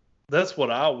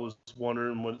what I was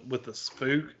wondering with the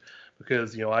spook,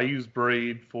 because I use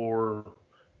braid for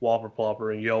Whopper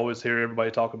Plopper, and you always hear everybody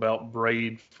talk about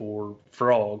braid for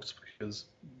frogs because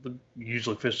they're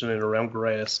usually fishing it around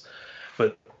grass.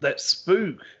 But that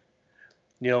spook,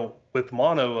 with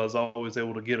mono, I was always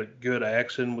able to get a good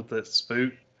action with that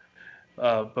spook.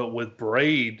 But with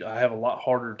braid, I have a lot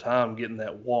harder time getting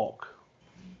that walk.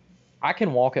 I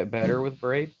can walk it better with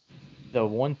braid. The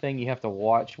one thing you have to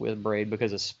watch with braid,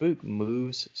 because a spook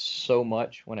moves so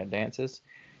much when it dances,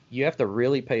 you have to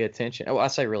really pay attention. Oh, I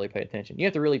say really pay attention. You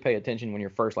have to really pay attention when you're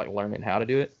first like learning how to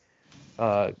do it.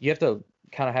 You have to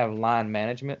kind of have line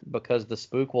management because the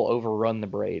spook will overrun the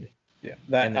braid. Yeah,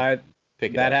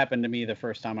 that happened to me the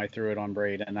first time I threw it on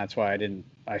braid, and that's why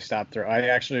I stopped there.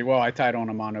 I tied on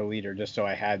a mono leader just so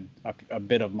I had a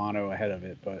bit of mono ahead of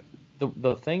it. But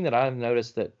the thing that I've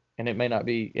noticed that, and it may not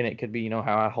be, and it could be,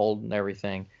 how I hold and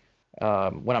everything.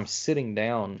 When I'm sitting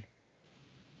down,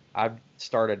 I'll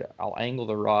angle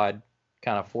the rod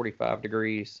kind of 45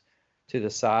 degrees to the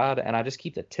side, and I just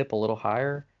keep the tip a little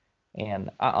higher. And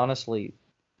I honestly,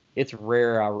 it's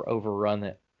rare I overrun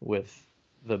it with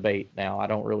the bait now. I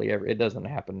don't really ever. It doesn't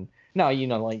happen. Now,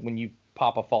 like when you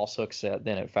pop a false hook set,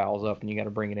 then it fouls up and you got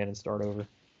to bring it in and start over.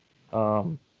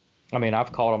 I mean,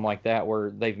 I've caught them like that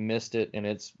where they've missed it and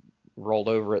it's rolled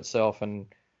over itself and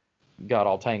got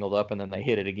all tangled up, and then they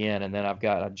hit it again, and then I've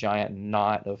got a giant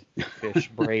knot of fish,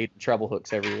 braid, treble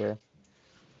hooks everywhere.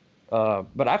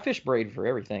 But I fish braid for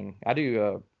everything. I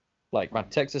do like my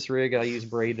Texas rig. I use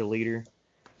braid to leader.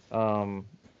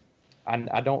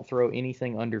 I don't throw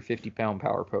anything under 50-pound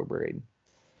Power Pro braid.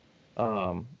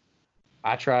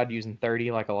 I tried using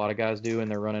 30 like a lot of guys do, and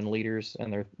they're running leaders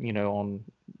and they're on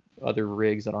other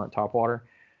rigs that aren't topwater.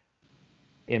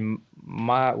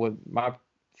 My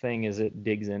thing is it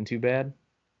digs in too bad.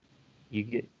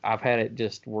 I've had it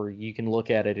just where you can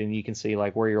look at it and you can see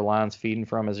like where your line's feeding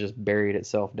from is just buried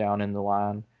itself down in the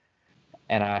line,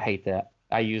 and I hate that.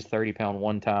 I used 30-pound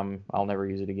one time. I'll never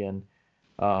use it again.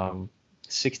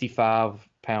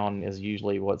 65-pound is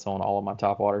usually what's on all of my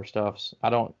topwater stuffs.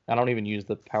 I don't even use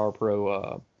the Power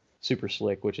Pro Super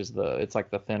Slick, which is it's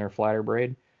like the thinner, flatter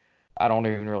braid. I don't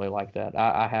even really like that.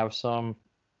 I have some.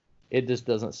 It just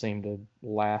doesn't seem to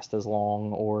last as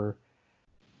long, or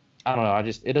I don't know.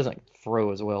 It doesn't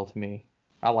throw as well to me.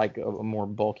 I like a more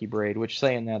bulky braid, which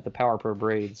saying that the Power Pro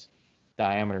braids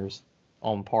diameters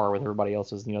on par with everybody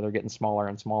else's, they're getting smaller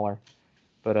and smaller.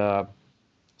 But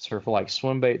so for like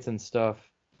swim baits and stuff,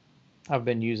 I've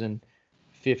been using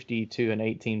 50 to an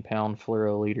 18-pound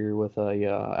fluoro leader with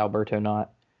a Alberto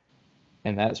knot,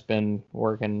 and that's been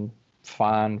working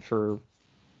fine for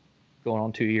going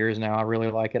on 2 years now. I really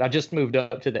like it. I just moved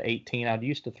up to the 18. I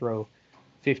used to throw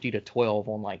 50 to 12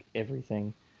 on like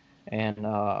everything, and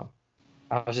I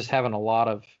was just having a lot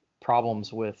of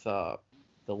problems with the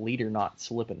leader not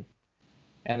slipping.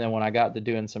 And then when I got to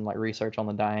doing some like research on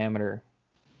the diameter,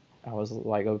 I was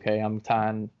like, okay, I'm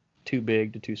tying too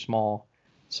big to too small.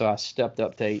 So I stepped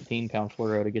up to 18-pound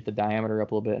fluoro to get the diameter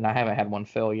up a little bit, and I haven't had one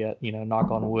fail yet.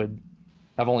 Knock on wood.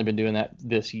 I've only been doing that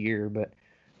this year, but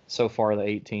so far the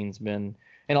 18's been.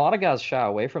 And a lot of guys shy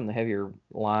away from the heavier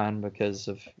line because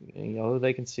of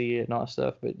they can see it and all that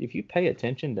stuff. But if you pay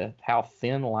attention to how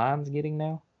thin line's getting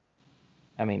now,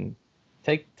 I mean,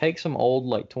 take some old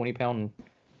like 20-pound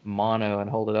mono and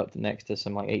hold it up next to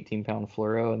some like 18-pound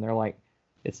fluoro, and they're like,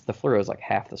 the fluoro is like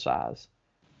half the size,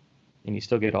 and you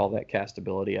still get all that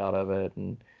castability out of it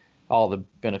and all the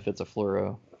benefits of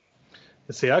fluoro.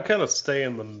 See, I kind of stay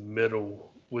in the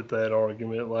middle with that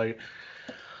argument. Like,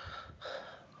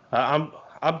 I'm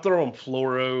throwing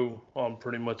fluoro on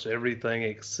pretty much everything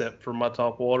except for my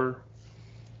topwater,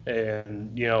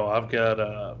 and I've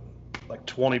got like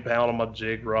 20-pound on my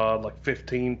jig rod, like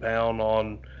 15-pound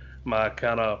on my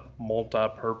kind of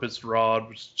multi-purpose rod,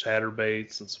 which is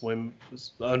chatterbaits and swim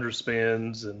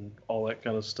underspins and all that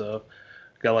kind of stuff.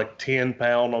 Got like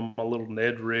 10-pound on my little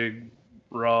Ned rig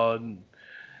rod,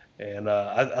 and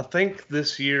I think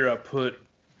this year I put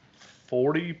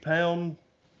 40-pound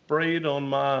braid on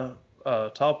my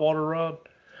topwater rod,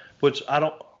 which I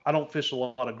don't fish a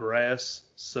lot of grass,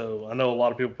 so I know a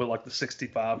lot of people put like the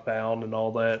 65-pound and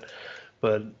all that,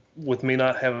 but with me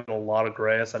not having a lot of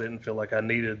grass, I didn't feel like I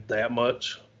needed that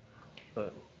much.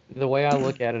 But the way I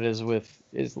look at it is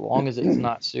as long as it's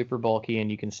not super bulky and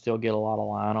you can still get a lot of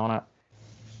line on it,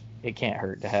 it can't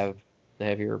hurt to have the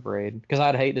heavier braid. Because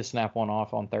I'd hate to snap one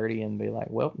off on 30 and be like,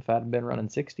 well, if I'd been running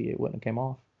 60, it wouldn't have came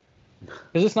off.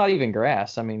 Because it's not even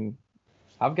grass. I mean,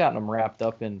 I've gotten them wrapped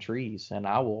up in trees, and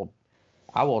I will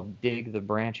dig the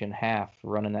branch in half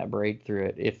running that braid through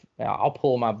it. If I'll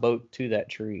pull my boat to that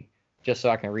tree just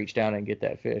so I can reach down and get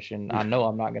that fish. And I know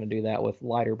I'm not going to do that with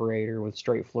lighter braid or with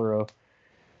straight fluoro.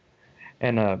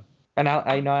 And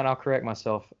I'll correct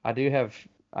myself. I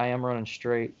am running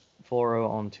straight fluoro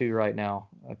on 2 right now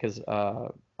because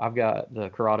I've got the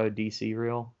Corrado DC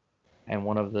reel and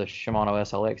one of the Shimano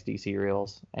SLX DC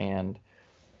reels, and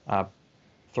I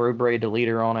threw braid to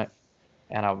leader on it,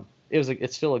 and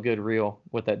it's still a good reel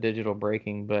with that digital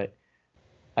braking, but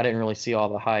I didn't really see all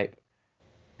the hype.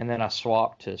 And then I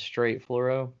swapped to straight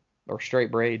fluoro or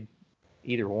straight braid,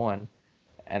 either one.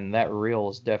 And that reel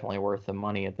is definitely worth the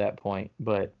money at that point.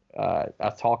 But I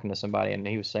was talking to somebody, and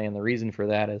he was saying the reason for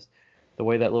that is the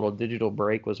way that little digital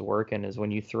brake was working is when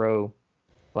you throw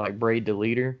like braid to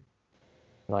leader,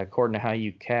 like according to how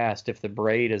you cast, if the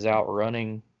braid is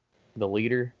outrunning the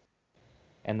leader,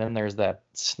 and then there's that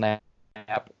snap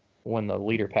when the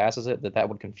leader passes it, that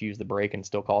would confuse the brake and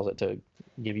still cause it to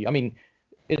give you. I mean,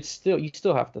 you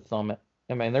still have to thumb it.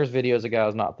 I mean, there's videos of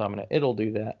guys not thumbing it. It'll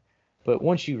do that. But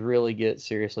once you really get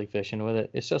seriously fishing with it,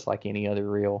 it's just like any other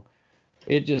reel.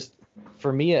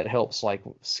 for me, it helps like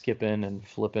skipping and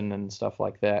flipping and stuff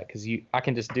like that because I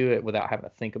can just do it without having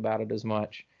to think about it as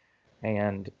much.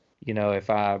 And if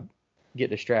I get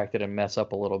distracted and mess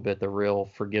up a little bit, the reel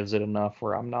forgives it enough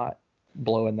where I'm not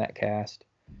blowing that cast.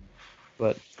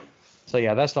 But so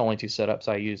yeah, that's the only two setups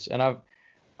I use. And I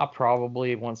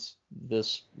probably, once the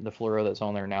fluoro that's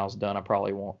on there now is done, I'll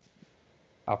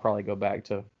probably go back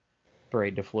to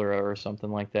braid to fluoro or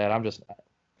something like that.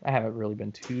 I haven't really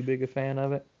been too big a fan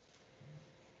of it.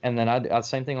 And then I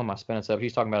same thing on my spinning setup.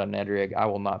 He's talking about a Ned rig. I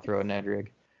will not throw a Ned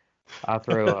rig. I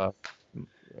throw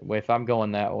if I'm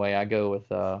going that way, I go with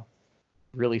a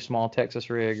really small Texas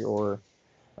rig or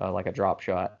like a drop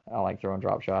shot. I like throwing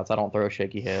drop shots. I don't throw a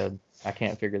shaky head. I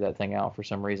can't figure that thing out for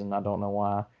some reason. I don't know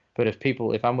why. But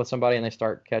if I'm with somebody and they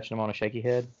start catching them on a shaky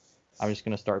head, I'm just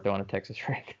going to start throwing a Texas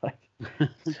rig.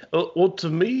 Well, to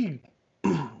me,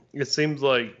 it seems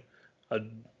like a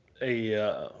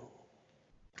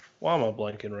why am I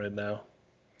blanking right now?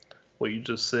 What you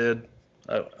just said.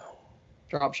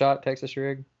 Drop shot, Texas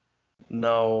rig.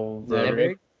 No, Ned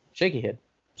rig, shaky head.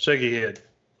 Shaky head.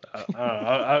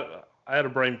 I had a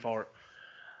brain fart.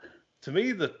 To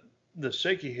me, the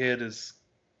shaky head is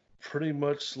pretty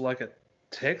much like a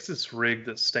Texas rig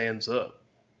that stands up.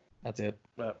 That's it.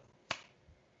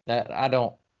 That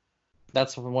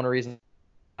That's one reason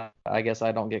I guess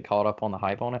I don't get caught up on the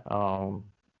hype on it.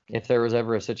 If there was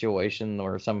ever a situation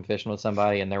where I'm fishing with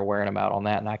somebody and they're wearing them out on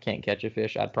that and I can't catch a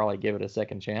fish, I'd probably give it a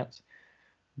second chance.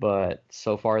 But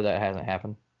so far that hasn't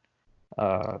happened.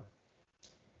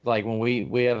 Like when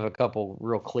we have a couple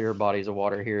real clear bodies of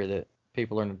water here that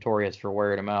people are notorious for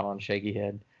wearing them out on shaky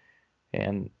head,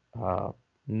 and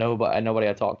nobody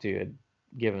I talked to had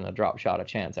given a drop shot a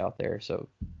chance out there. So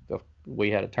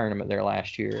we had a tournament there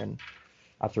last year, and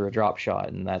I threw a drop shot,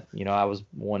 and that I was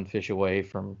one fish away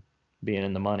from being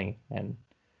in the money, and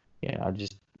I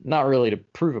just not really to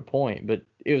prove a point, but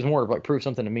it was more of like prove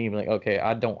something to me, like okay,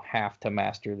 I don't have to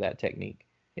master that technique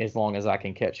as long as I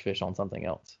can catch fish on something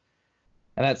else.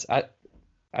 And that's I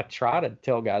try to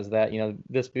tell guys that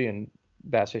this being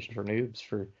bass fishing for noobs,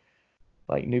 for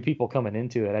like new people coming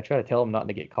into it, I try to tell them not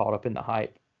to get caught up in the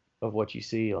hype of what you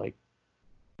see. Like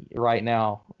right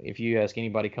now, if you ask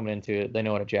anybody coming into it, they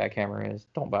know what a jackhammer is.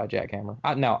 Don't buy a jackhammer.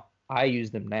 I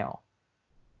use them now,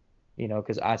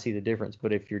 because I see the difference.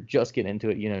 But if you're just getting into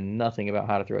it, you know nothing about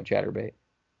how to throw a chatterbait,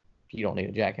 you don't need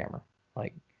a jackhammer.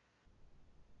 Like,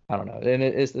 I don't know. And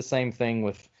it's the same thing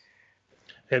with.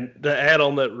 And to add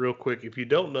on that real quick, if you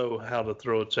don't know how to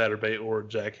throw a chatterbait or a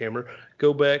jackhammer,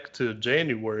 go back to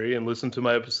January and listen to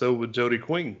my episode with Jody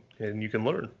Queen, and you can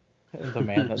learn. The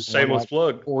man that's shameless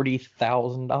plug.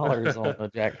 $40,000 on a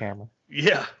jackhammer.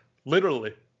 Yeah,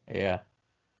 literally. Yeah,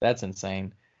 that's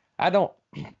insane. I don't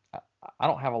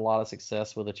have a lot of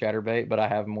success with a chatterbait, but I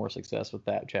have more success with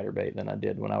that chatterbait than I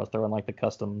did when I was throwing like the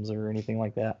customs or anything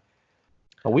like that.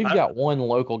 But we've got one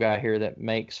local guy here that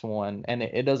makes one, and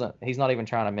it doesn't. He's not even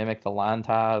trying to mimic the line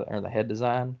tie or the head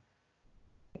design.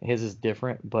 His is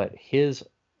different, but his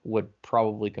would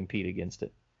probably compete against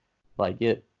it. Like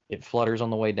it flutters on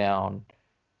the way down.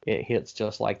 It hits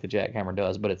just like the jackhammer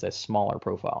does, but it's a smaller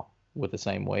profile with the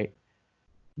same weight.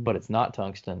 But it's not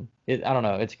tungsten. I don't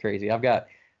know. It's crazy. I've got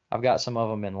some of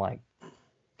them in like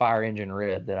fire engine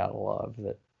red that I love.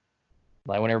 That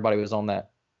like when everybody was on that.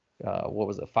 What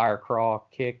was it, fire crawl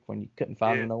kick when you couldn't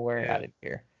find them nowhere? Yeah. I didn't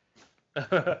care.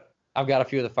 I've got a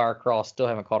few of the fire crawl, still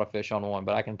haven't caught a fish on one,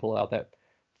 but I can pull out that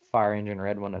fire engine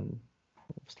red one and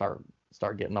start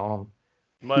getting on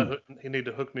them. You need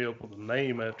to hook me up with a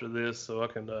name after this so I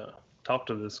can talk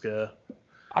to this guy.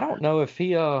 I don't know if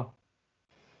he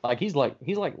he's like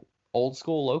old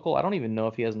school local. I don't even know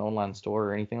if he has an online store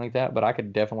or anything like that, but I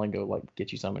could definitely go like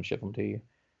get you some and ship them to you.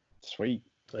 Sweet.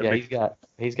 Yeah, he's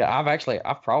got.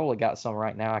 I've probably got some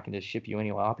right now. I can just ship you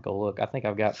anyway. I'll have to go look. I think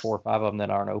I've got 4 or 5 of them that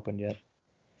aren't open yet.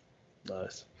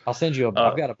 Nice. I'll send you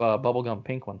I've got a bubblegum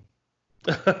pink one.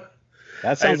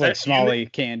 That sounds like Smalley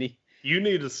candy. You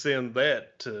need to send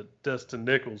that to Dustin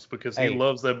Nichols because he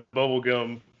loves that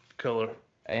bubblegum color.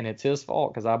 And it's his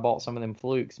fault because I bought some of them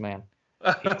flukes, man.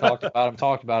 He talked about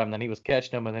them, then he was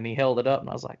catching them, and then he held it up, and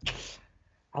I was like,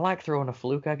 I like throwing a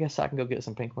fluke. I guess I can go get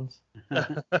some pink ones.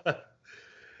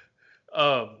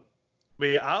 I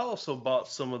also bought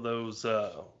some of those.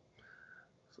 I'm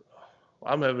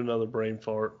having another brain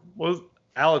fart.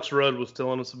 Alex Rudd was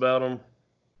telling us about them?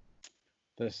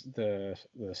 The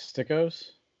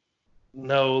Stickos?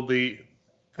 No,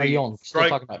 Are you still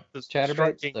talking about the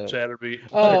chatterbaits? Chatterbait.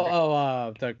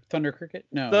 The Thunder Cricket?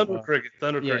 No.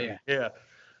 Thunder Cricket. Yeah.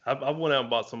 I went out and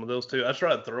bought some of those too. I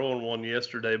tried throwing one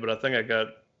yesterday, but I think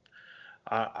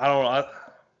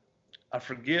I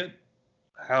forget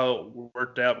how it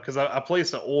worked out because I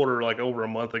placed an order like over a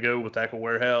month ago with Tackle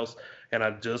Warehouse, and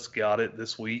I just got it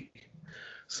this week.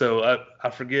 So I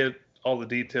forget all the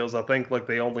details. I think like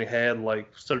they only had like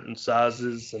certain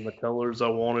sizes and the colors I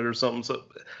wanted or something. So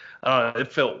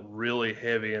it felt really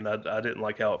heavy, and I didn't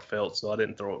like how it felt, so I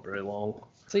didn't throw it very long.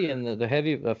 See, and a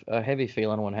heavy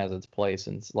feeling one has its place,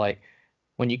 and it's like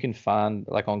when you can find,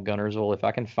 like on Gunnersville, if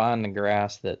I can find the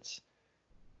grass that's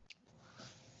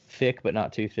thick but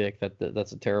not too thick,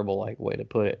 that's a terrible like way to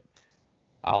put it.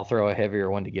 I'll throw a heavier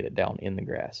one to get it down in the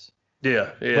grass.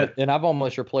 Yeah. And I've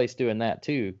almost replaced doing that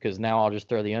too, because now I'll just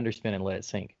throw the underspin and let it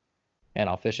sink, and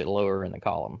I'll fish it lower in the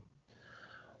column.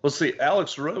 Well, see,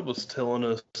 Alex Rudd was telling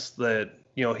us that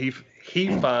he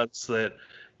finds that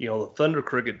the Thunder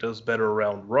Cricket does better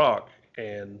around rock,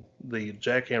 and the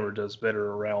Jackhammer does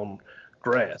better around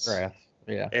grass.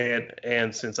 Yeah.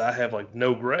 And since I have like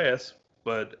no grass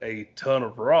but a ton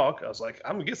of rock, I was like,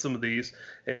 I'm gonna get some of these,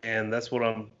 and that's what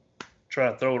I'm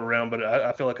trying to throw it around. But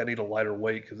I feel like I need a lighter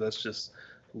weight because that's just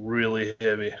really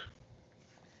heavy.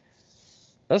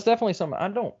 That's definitely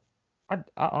something I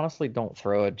honestly don't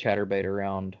throw a chatterbait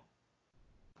around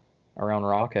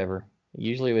rock ever.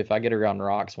 Usually if I get around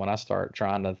rocks, when I start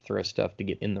trying to throw stuff to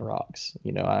get in the rocks,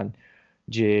 I'm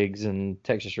jigs and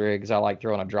Texas rigs. I like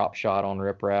throwing a drop shot on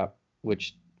riprap,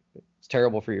 which is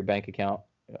terrible for your bank account.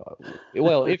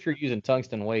 Well, if you're using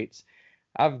tungsten weights,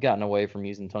 I've gotten away from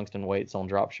using tungsten weights on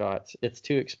drop shots. It's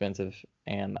too expensive,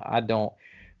 and I don't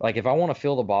like, if I want to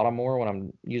feel the bottom more when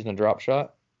I'm using a drop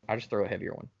shot, I just throw a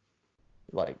heavier one.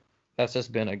 Like, that's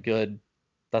just been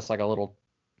that's like a little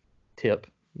tip,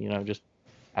 just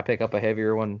I pick up a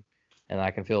heavier one and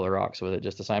I can feel the rocks with it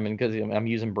just the same. And because I'm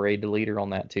using braid deleter on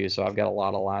that too, so I've got a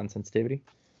lot of line sensitivity.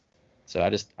 So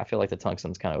I feel like the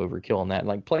tungsten's kind of overkill on that. And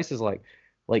like places like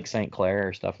Lake St. Clair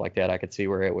or stuff like that, I could see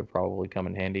where it would probably come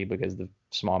in handy because the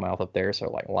smallmouth up there, so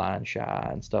like line shy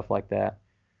and stuff like that.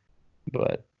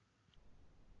 But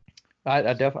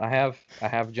I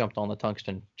have jumped on the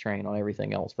tungsten train on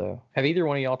everything else though. Have either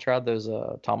one of y'all tried those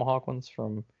Tomahawk ones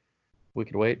from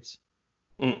Wicked Weights?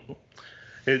 Mm.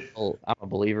 I'm a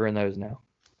believer in those now.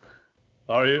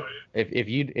 Are you?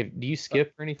 Do you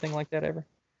skip or anything like that ever?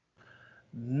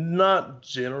 Not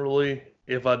generally.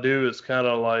 If I do, it's kind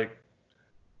of like,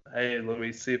 hey, let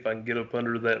me see if I can get up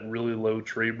under that really low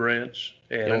tree branch,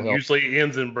 and it usually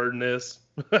ends in bird nest.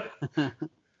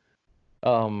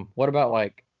 What about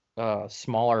like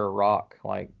smaller rock,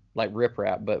 like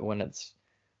riprap, but when it's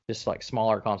just like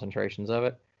smaller concentrations of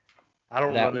it? I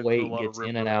don't. That weight gets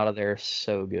in and out of there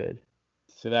so good.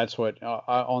 So that's what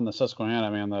on the Susquehanna,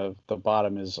 I mean, the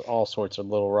bottom is all sorts of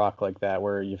little rock like that,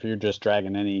 where if you're just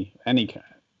dragging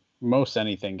most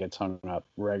anything gets hung up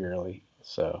regularly.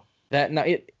 So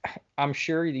I'm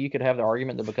sure that you could have the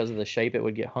argument that because of the shape it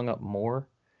would get hung up more.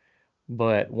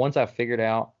 But once I figured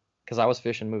out, because I was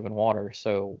fishing moving water,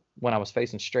 so when I was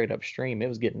facing straight upstream, it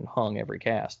was getting hung every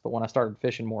cast. But when I started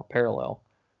fishing more parallel,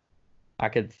 I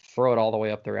could throw it all the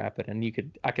way up the rapid, and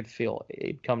I could feel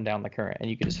it come down the current, and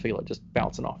you could just feel it just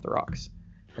bouncing off the rocks,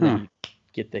 and then you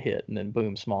get the hit, and then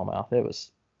boom, smallmouth. It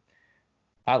was,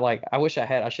 I wish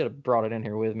I should have brought it in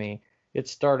here with me. It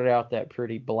started out that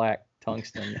pretty black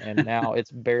tungsten, and now it's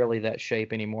barely that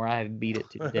shape anymore. I have beat it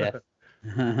to death,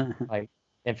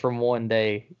 and from one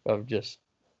day of just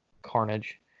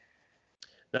carnage.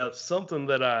 Now, something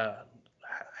that I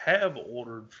have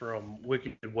ordered from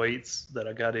Wicked Weights that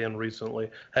I got in recently,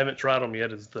 haven't tried them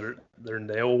yet, is their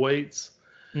nail weights.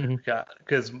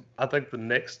 Because I think the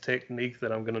next technique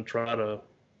that I'm going to try to,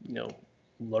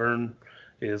 learn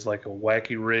is like a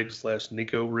wacky rig /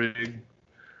 Nico rig.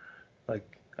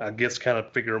 Like, I guess kind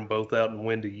of figure them both out and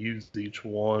when to use each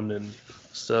one and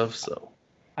stuff. So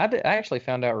I actually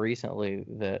found out recently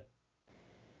that,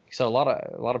 so a lot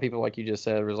of people, like you just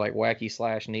said, was like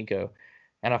wacky / Nico.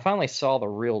 And I finally saw the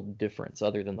real difference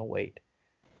other than the weight.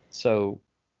 So,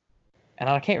 and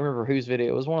I can't remember whose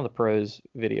video. It was one of the pros'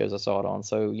 videos I saw it on.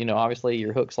 So, obviously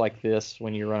your hook's like this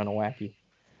when you're running a wacky.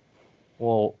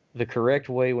 Well, the correct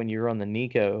way when you run the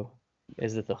Nico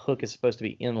is that the hook is supposed to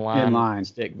be in line with the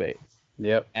stick bait.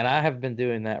 Yep. And I have been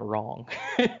doing that wrong.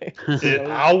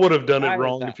 I would have done it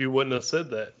wrong if you wouldn't have said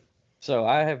that. So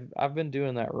I've been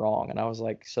doing that wrong, and I was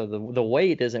like, so the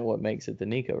weight isn't what makes it the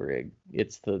Nico rig.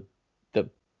 It's the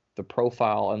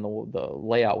profile and the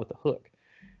layout with the hook.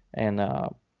 And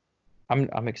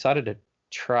I'm excited to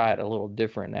try it a little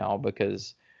different now,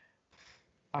 because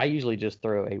I usually just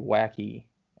throw a wacky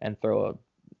and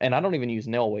and I don't even use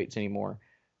nail weights anymore.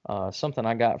 Something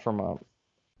I got from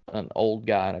an old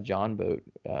guy in a John boat.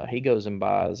 He goes and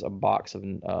buys a box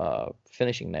of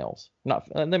finishing nails.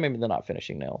 Maybe they're not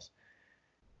finishing nails,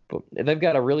 But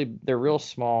they're real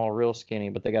small, real skinny,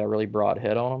 but they got a really broad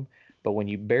head on them. But when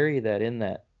you bury that in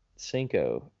that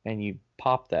Senko and you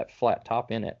pop that flat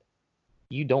top in it,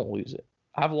 you don't lose it.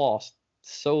 I've lost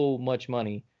so much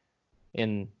money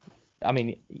how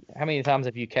many times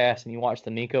have you cast and you watch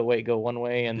the Nico weight go one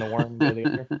way and the worm go the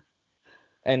other?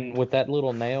 And with that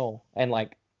little nail, and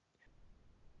like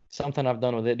something I've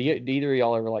done with it, do either of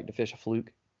y'all ever like to fish a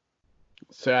fluke?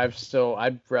 So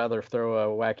I'd rather throw a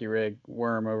wacky rig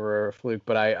worm over a fluke,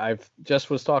 but I've just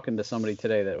was talking to somebody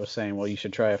today that was saying, well, you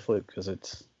should try a fluke because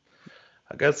it's.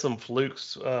 I got some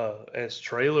flukes as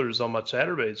trailers on my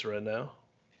chatterbaits right now.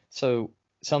 So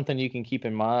something you can keep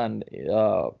in mind,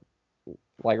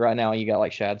 like right now you got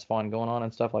like shad spawn going on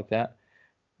and stuff like that.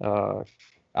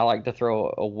 I like to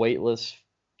throw a weightless,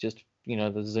 just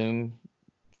the Zoom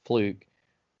fluke,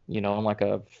 on like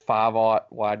a 5/0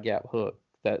 wide gap hook.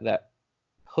 That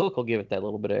hook will give it that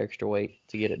little bit of extra weight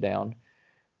to get it down,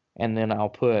 and then I'll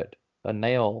put a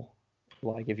nail,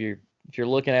 like if you're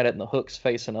looking at it and the hook's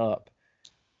facing up,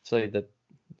 so the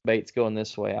bait's going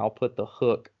this way, I'll put the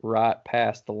hook right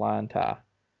past the line tie,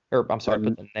 or I'm sorry,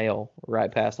 put the nail right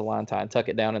past the line tie and tuck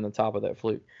it down in the top of that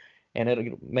fluke, and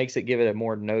it makes it give it a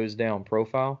more nose down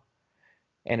profile,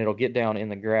 and it'll get down in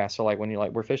the grass. So like when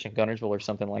we're fishing Guntersville or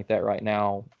something like that right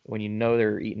now, when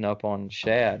they're eating up on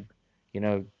shad,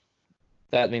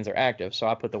 that means they're active. So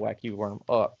I put the wacky worm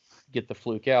up, get the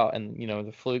fluke out, and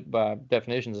the fluke by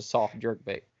definition is a soft jerk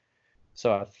bait.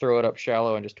 So I throw it up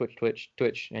shallow and just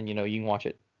twitch, and you can watch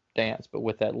it dance. But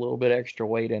with that little bit extra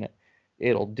weight in it,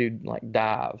 it'll do like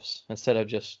dives instead of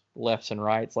just lefts and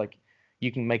rights. Like you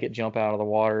can make it jump out of the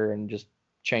water and just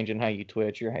changing how you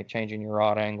twitch, you're changing your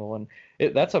rod angle, and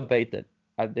that's a bait that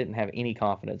I didn't have any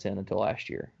confidence in until last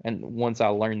year. And once I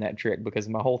learned that trick, because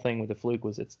my whole thing with the fluke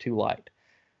was it's too light.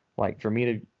 Like for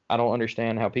me I don't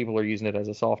understand how people are using it as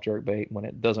a soft jerk bait when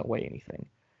it doesn't weigh anything.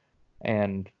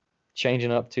 And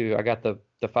changing up to, I got the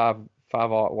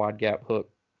 5/0 wide gap hook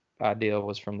idea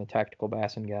was from the Tactical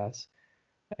Bassin guys,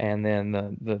 and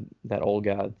then that old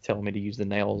guy telling me to use the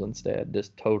nails instead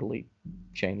just totally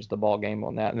changed the ball game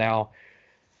on that. Now,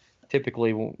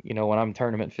 typically, when I'm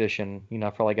tournament fishing,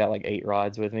 I've probably got like 8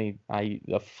 rods with me. I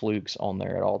the flukes on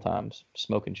there at all times,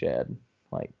 smoking shad.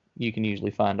 Like you can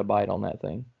usually find a bite on that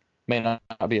thing. May not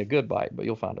be a good bite, but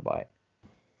you'll find a bite.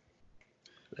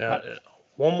 Yeah.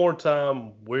 One more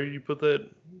time, where you put that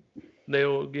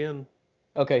nail again?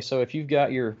 Okay, so if you've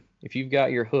got your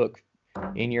hook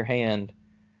in your hand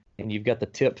and you've got the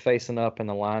tip facing up and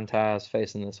the line ties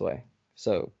facing this way,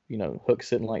 so hook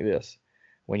sitting like this,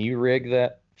 when you rig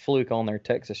that fluke on their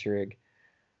Texas rig,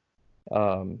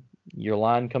 your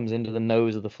line comes into the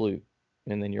nose of the fluke,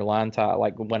 and then your line tie,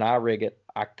 like when I rig it,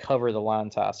 I cover the line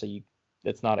tie so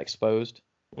it's not exposed,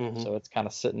 so it's kind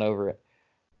of sitting over it.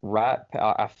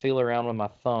 I feel around with my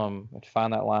thumb to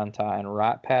find that line tie, and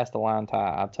right past the line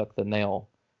tie, I tuck the nail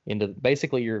into.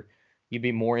 Basically, you'd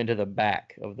be more into the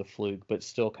back of the fluke, but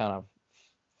still kind of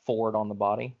forward on the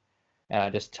body, and I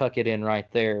just tuck it in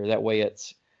right there. That way,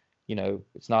 it's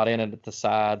it's not in it at the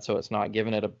side, so it's not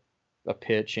giving it a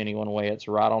pitch any one way. It's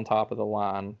right on top of the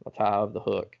line, the tie of the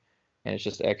hook, and it's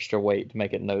just extra weight to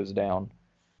make it nose down,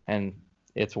 and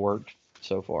it's worked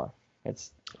so far.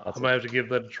 I might have to give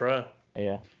that a try.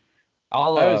 Yeah.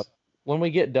 I'll when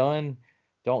we get done,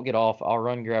 don't get off. I'll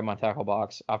run grab my tackle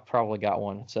box. I've probably got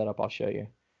one set up. I'll show you.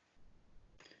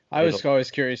 I was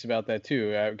always curious about that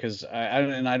too, because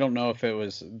I don't know if it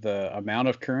was the amount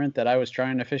of current that I was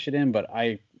trying to fish it in, but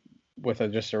with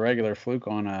just a regular fluke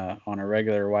on a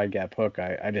regular wide gap hook,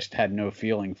 I just had no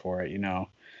feeling for it.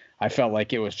 I felt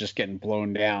like it was just getting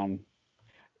blown down.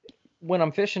 When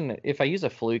I'm fishing, if I use a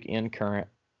fluke in current,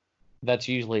 that's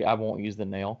usually I won't use the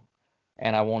nail,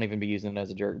 and I won't even be using it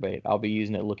as a jerk bait. I'll be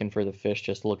using it looking for the fish,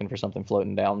 just looking for something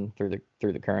floating down through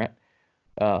the current.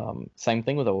 Same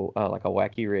thing with like a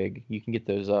wacky rig. You can get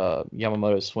those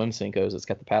Yamamoto swim Senkos that's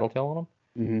got the paddle tail on them.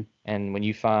 Mm-hmm. And when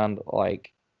you find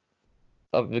like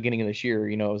at the beginning of this year,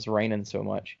 it was raining so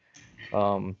much.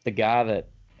 The guy that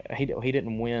he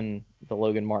didn't win the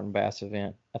Logan Martin Bass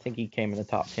event. I think he came in the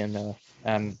top 10 though.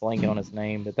 I'm blanking on his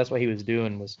name, but that's what he was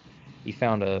doing was he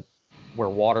found where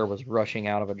water was rushing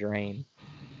out of a drain,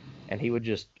 and he would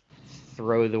just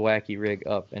throw the wacky rig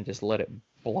up and just let it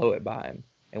blow it by him.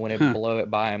 And when it blow it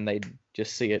by him, they'd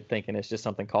just see it thinking it's just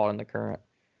something caught in the current.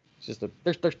 It's just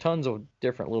there's tons of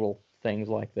different little things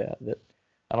like that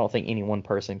I don't think any one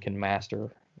person can master,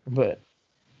 but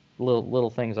little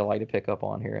things I like to pick up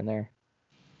on here and there.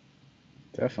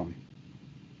 Definitely.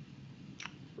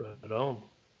 Right on.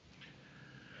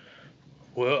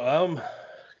 Well, I'm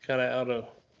kind of out of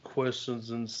questions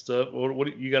and stuff.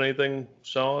 What you got anything,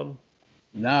 Sean?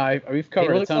 No, we've He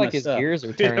covered a looks ton like of his stuff. gears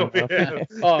are turning. Yeah.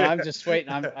 Oh, I'm just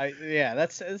waiting. Yeah,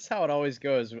 that's how it always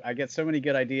goes. I get so many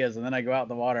good ideas, and then I go out in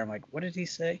the water. I'm like, what did he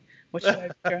say? What should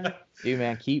I try? Dude,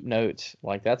 man, keep notes.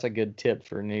 Like that's a good tip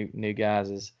for new guys.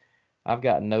 Is I've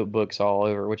got notebooks all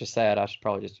over, which is sad. I should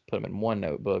probably just put them in one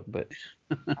notebook, but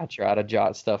I try to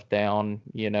jot stuff down.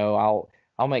 I'll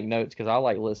make notes because I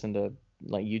like listen to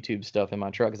like YouTube stuff in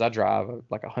my truck because I drive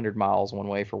like 100 miles one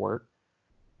way for work.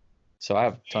 So I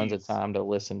have tons of time to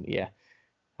listen. Yeah,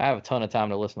 I have a ton of time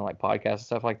to listen to like podcasts and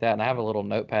stuff like that. And I have a little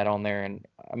notepad on there. And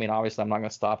I mean, obviously, I'm not going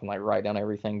to stop and like write down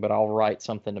everything, but I'll write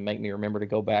something to make me remember to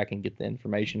go back and get the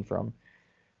information from.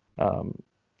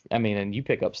 I mean, and you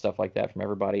pick up stuff like that from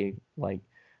everybody. Like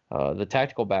the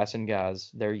Tactical Bassin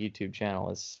guys, their YouTube channel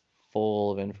is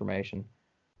full of information.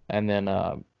 And then,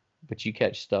 but you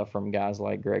catch stuff from guys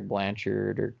like Greg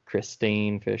Blanchard or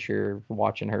Christine Fisher,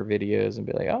 watching her videos and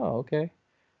be like, oh, okay.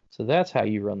 So that's how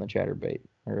you run the chatterbait,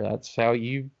 or that's how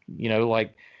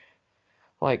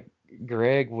like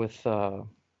Greg with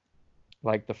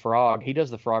like the frog. He does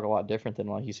the frog a lot different than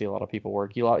like you see a lot of people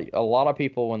work. A lot of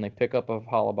people when they pick up a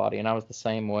hollow body, and I was the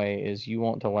same way, is you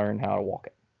want to learn how to walk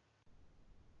it.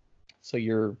 So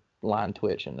you're line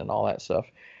twitching and all that stuff.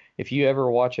 If you ever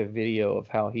watch a video of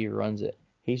how he runs it,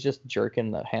 he's just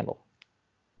jerking the handle,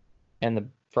 and the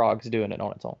frog's doing it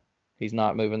on its own. He's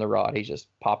not moving the rod. He's just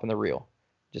popping the reel,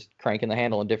 just cranking the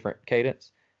handle in different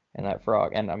cadence. And that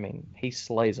frog, and I mean, he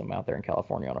slays them out there in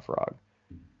California on a frog.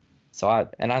 So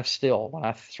I still, when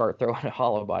I start throwing a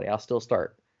hollow body, I'll still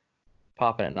start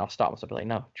popping it, and I'll stop myself and be like,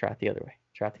 no, try it the other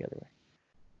way.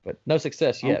 But no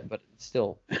success yet, but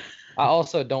still. I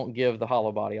also don't give the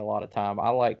hollow body a lot of time. I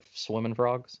like swimming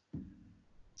frogs.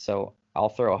 So I'll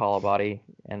throw a hollow body,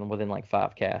 and within like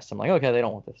 5 casts, I'm like, okay, they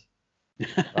don't want this.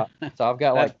 So I've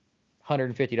got like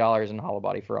 $150 in hollow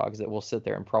body frogs that will sit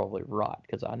there and probably rot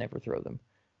because I never throw them.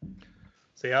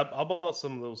 See, I bought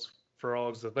some of those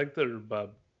frogs. I think they're by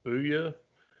Booyah,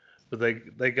 but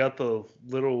they got the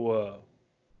little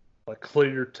like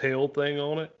clear tail thing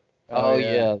on it. Oh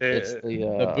yeah, it's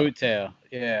the boot tail.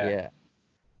 Yeah.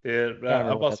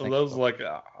 I bought some of those. Like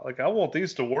I want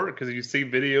these to work because you see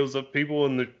videos of people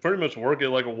and they pretty much work it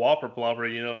like a whopper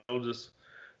plopper,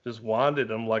 just wind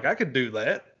it. I'm like, I could do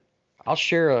that. I'll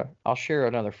share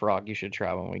another frog you should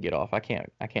try when we get off. I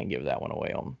can't give that one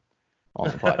away on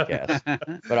the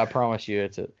podcast, but I promise you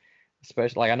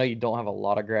especially like I know you don't have a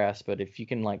lot of grass, but if you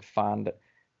can like find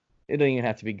it don't even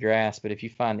have to be grass, but if you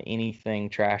find anything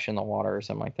trash in the water or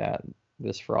something like that,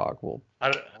 this frog will.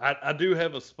 I do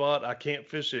have a spot. I can't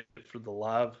fish it for the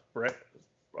live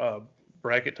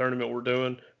bracket tournament we're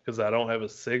doing because I don't have a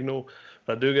signal.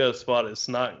 But I do got a spot. It's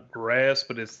not grass,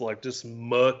 but it's like just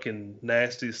muck and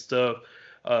nasty stuff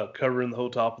covering the whole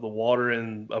top of the water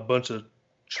and a bunch of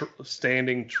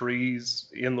standing trees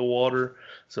in the water.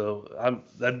 So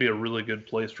that'd be a really good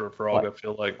place for a frog. I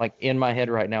feel like in my head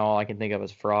right now, all I can think of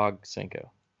is frog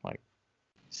Cinco. Like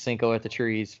Cinco at the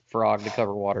trees, frog to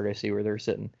cover water to see where they're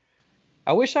sitting.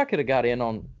 I wish I could have got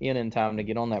in time to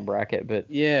get on that bracket, but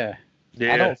yeah.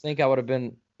 I don't think I would have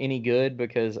been any good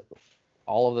because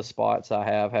all of the spots I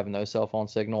have no cell phone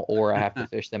signal, or I have to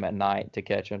fish them at night to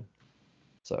catch them.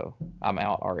 So I'm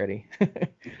out already.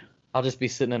 I'll just be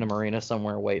sitting in a marina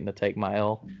somewhere waiting to take my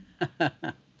L.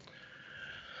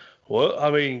 Well, I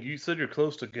mean, you said you're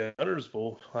close to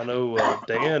Guntersville. I know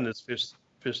Dan has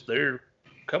fished there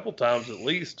a couple times at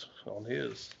least on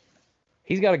his.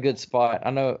 He's got a good spot. I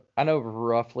know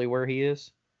roughly where he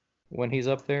is when he's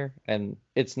up there, and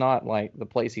it's not like the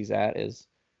place he's at is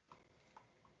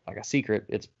like a secret.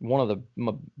 It's one of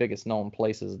the biggest known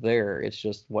places there. It's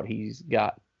just what he's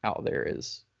got out there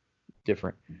is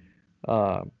different.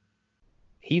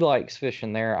 He likes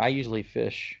fishing there. I usually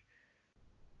fish.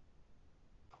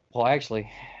 Well,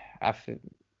 actually,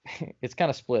 it's kind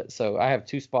of split. So I have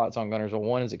 2 spots on Guntersville.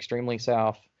 One is extremely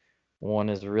south. One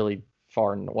is really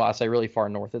far. Well, I say really far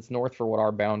north. It's north for what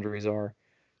our boundaries are.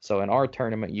 So in our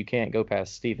tournament, you can't go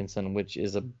past Stevenson, which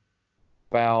is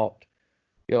about,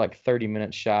 you're like 30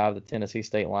 minutes shy of the Tennessee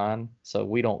state line. So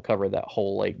we don't cover that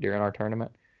whole lake during our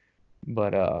tournament.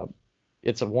 But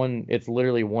it's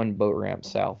literally one boat ramp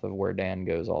south of where Dan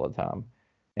goes all the time.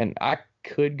 And I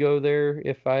could go there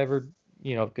if I ever,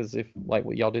 because if like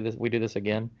y'all do this, we do this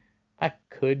again, I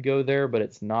could go there, but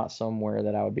it's not somewhere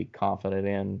that I would be confident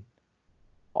in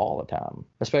all the time,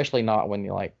 especially not when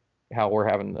you like how y'all are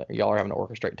having to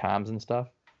orchestrate times and stuff.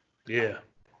 Yeah.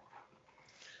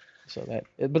 So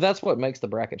but that's what makes the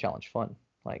bracket challenge fun.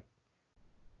 Like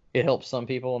it helps some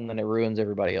people and then it ruins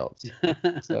everybody else.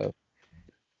 So,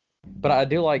 but I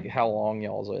do like how long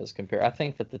y'all's is compared. I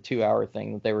think that the 2-hour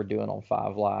thing that they were doing on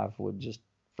 5 Live would just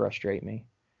frustrate me.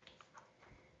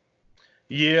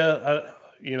 Yeah,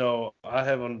 I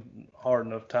have a hard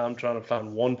enough time trying to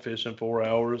find one fish in 4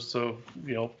 hours. So,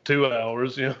 2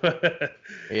 hours,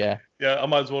 Yeah. Yeah, I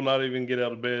might as well not even get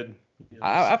out of bed.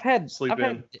 I've had sleep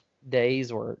in.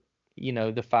 days where,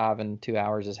 the 5 and 2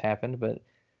 hours has happened, but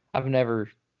I've never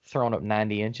thrown up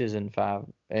 90 inches in five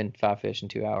fish in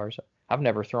 2 hours. I've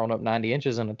never thrown up 90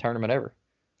 inches in a tournament ever.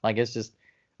 Like, it's just,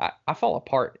 I fall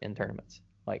apart in tournaments.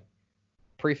 Like,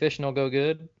 pre-fishing will go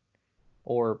good,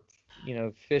 or,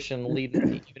 fishing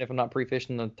leading, even if I'm not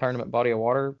pre-fishing the tournament body of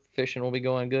water, fishing will be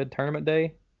going good tournament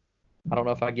day. I don't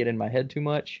know if I get in my head too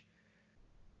much,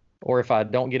 or if I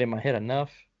don't get in my head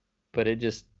enough, but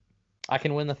I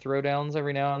can win the throwdowns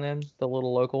every now and then, the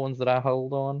little local ones that I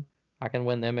hold on. I can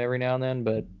win them every now and then,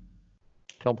 but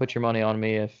don't put your money on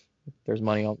me if there's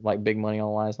money on, like big money on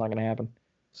the line. It's not going to happen.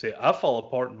 See, I fall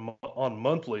apart on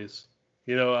monthlies.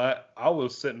 I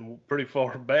was sitting pretty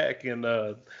far back in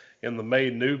the May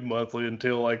Noob monthly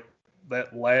until like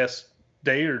that last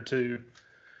day or two.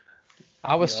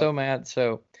 I was so mad.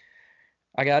 So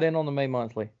I got in on the May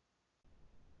monthly.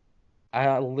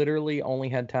 I literally only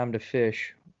had time to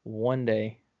fish one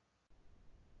day,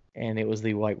 and it was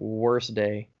the worst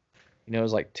day. It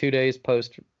was like 2 days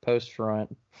post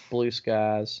front, blue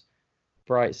skies,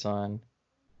 bright sun.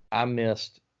 I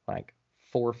missed like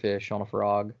 4 fish on a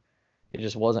frog. It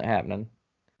just wasn't happening.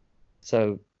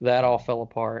 So that all fell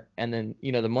apart. And then,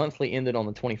 the monthly ended on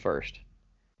the 21st.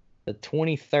 The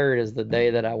 23rd is the day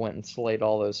that I went and slayed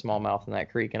all those smallmouth in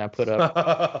that creek, and I put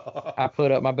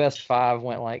up my best 5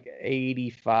 went like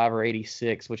 85 or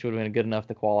 86, which would have been good enough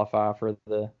to qualify for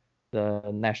the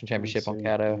national championship on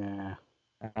Caddo. Yeah.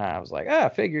 I was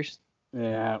like, figures.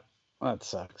 Yeah, that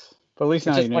sucks. But at least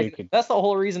now you could. That's the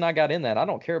whole reason I got in that. I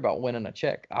don't care about winning a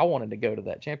check. I wanted to go to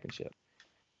that championship.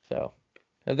 So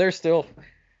there's still,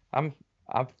 I've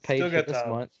paid Still for got this time.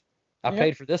 month. I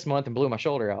paid for this month and blew my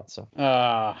shoulder out. So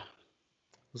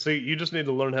See, you just need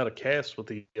to learn how to cast with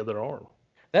the other arm.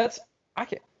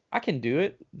 I can do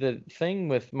it. The thing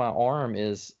with my arm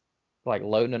is like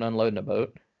loading and unloading a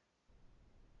boat.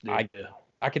 Yeah.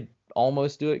 I could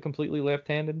almost do it completely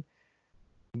left-handed,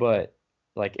 but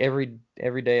like every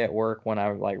day at work when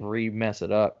I like mess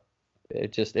it up,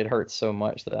 it hurts so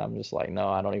much that I'm just like, no,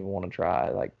 I don't even want to try.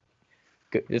 Like,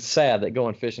 it's sad that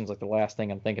going fishing is like the last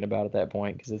thing I'm thinking about at that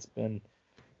point, because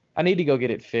I need to go get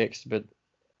it fixed. But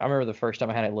I remember the first time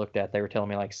I had it looked at, they were telling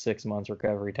me like 6 months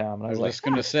recovery time, and I was like, just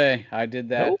gonna say I did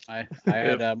that. Nope. I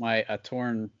had a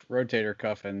torn rotator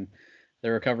cuff, and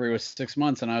the recovery was 6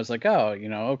 months, and I was like, oh,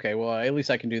 okay, well, at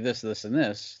least I can do this, this, and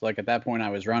this. Like, at that point I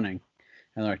was running,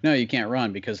 and they're like, no, you can't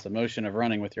run because the motion of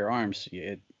running with your arms,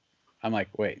 I'm like,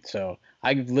 wait, so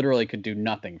I literally could do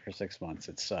nothing for 6 months.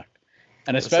 It sucked.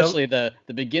 And especially the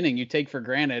beginning, you take for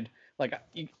granted, like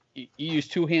you use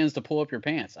 2 hands to pull up your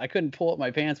pants. I couldn't pull up my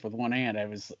pants with one hand. I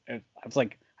was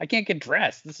like, I can't get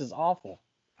dressed. This is awful.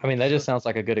 I mean, that just sounds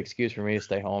like a good excuse for me to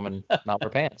stay home and not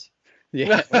wear pants.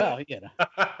 Yeah, well, I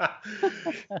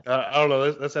don't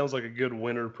know. That sounds like a good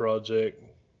winter project.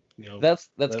 That's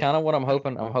kind of what I'm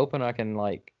hoping. I'm hoping I can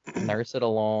like nurse it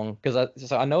along,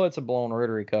 because I know it's a blown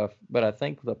rotary cuff, but I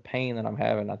think the pain that I'm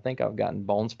having, I think I've gotten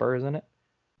bone spurs in it,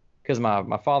 because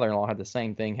my father-in-law had the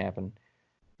same thing happen,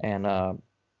 and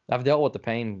I've dealt with the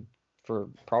pain for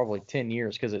probably 10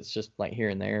 years because it's just like here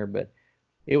and there, but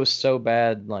it was so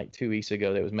bad like 2 weeks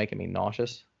ago that it was making me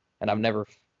nauseous, and I've never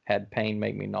had pain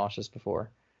make me nauseous before.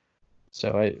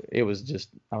 So it was just,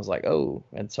 I was like, oh,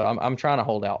 and so I'm trying to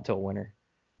hold out till winter.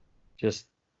 Just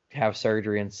have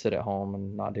surgery and sit at home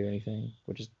and not do anything,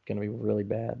 which is going to be really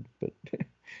bad. But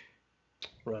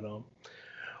right on.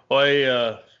 Well,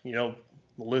 the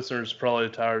listeners probably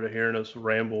tired of hearing us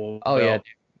ramble. Oh yeah,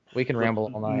 we can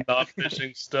ramble all night. Not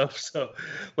fishing stuff. So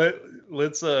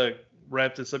let's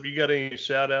wrap this up. You got any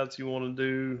shout outs you want to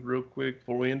do real quick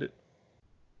before we end it?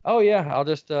 Oh yeah, I'll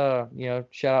just shout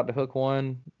out to Hook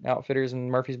One Outfitters in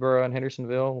Murfreesboro and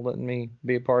Hendersonville, letting me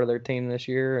be a part of their team this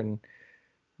year, and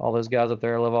all those guys up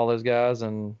there. I love all those guys,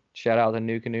 and shout out to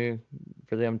New Canoe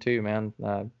for them too, man.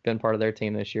 Been part of their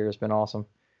team this year. It's been awesome.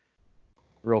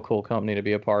 Real cool company to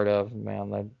be a part of, man.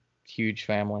 They're huge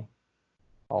family.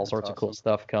 All sorts of cool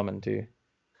stuff coming too.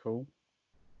 Cool.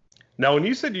 Now, when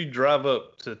you said you drive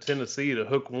up to Tennessee to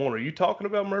Hook One, are you talking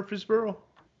about Murfreesboro?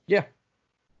 Yeah.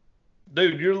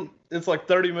 Dude, it's like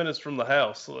 30 minutes from the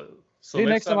house. So dude,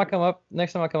 next time I come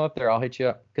up there, I'll hit you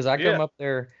up, because I come up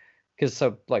there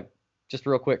just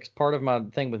real quick, part of my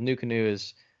thing with New Canoe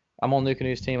is I'm on New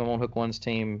Canoe's team, I'm on Hook One's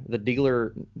team. The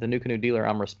New Canoe dealer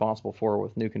I'm responsible for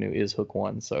with New Canoe is Hook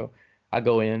One. So I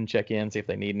go in, check in, see if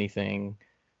they need anything.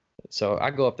 So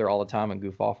I go up there all the time and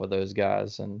goof off with those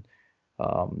guys. And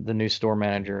the new store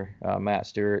manager, Matt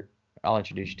Stewart, I'll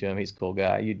introduce you to him. He's a cool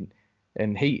guy.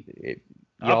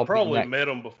 I've probably met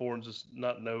him before and just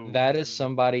not know. That is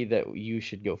somebody that you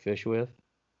should go fish with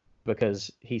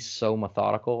because he's so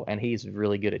methodical and he's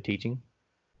really good at teaching.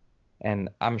 And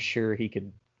I'm sure he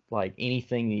could, like,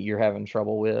 anything that you're having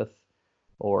trouble with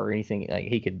or anything,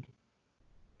 like,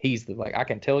 I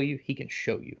can tell you, he can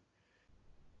show you.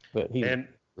 But he's a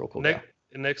real cool guy.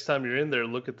 And next time you're in there,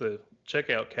 look at the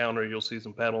checkout counter. You'll see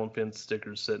some Paddle and Fin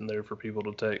stickers sitting there for people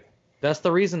to take. That's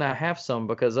the reason I have some,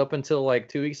 because up until like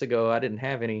 2 weeks ago, I didn't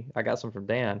have any. I got some from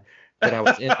Dan, but I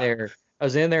was in there. I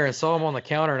was in there and saw them on the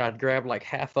counter, and I'd grabbed like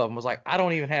half of them. I was like, I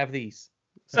don't even have these.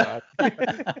 So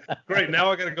Great.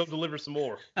 Now I got to go deliver some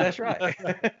more. That's right.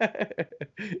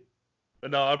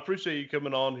 But no, I appreciate you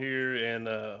coming on here and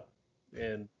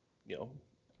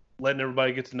letting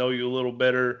everybody get to know you a little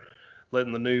better,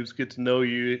 letting the noobs get to know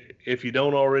you. If you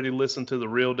don't already listen to The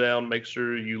Reel Down, make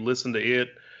sure you listen to it.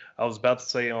 I was about to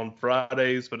say on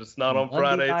Fridays, but it's not on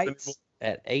Monday Fridays nights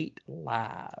at 8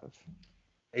 live.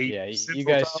 8 Yeah, you Central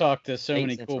guys time. talk to so 8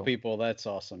 many Central. cool people. That's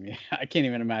awesome. Yeah, I can't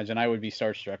even imagine. I would be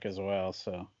starstruck as well.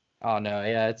 So Oh no,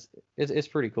 yeah, it's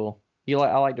pretty cool.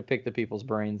 I like to pick the people's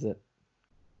brains that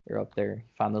are up there.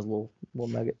 Find those little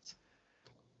nuggets.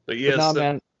 But But yes, no,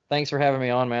 man, thanks for having me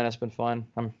on, man. It's been fun.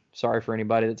 I'm sorry for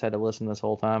anybody that's had to listen this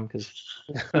whole time because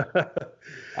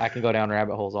I can go down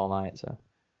rabbit holes all night.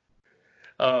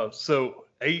 So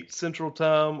 8 Central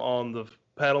Time on the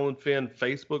Paddle and Fin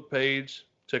Facebook page.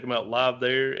 Check them out live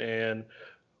there. And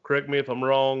correct me if I'm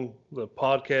wrong, the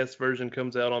podcast version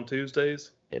comes out on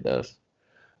Tuesdays. It does.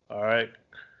 All right.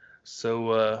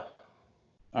 So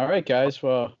all right, guys.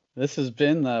 Well, this has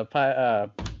been the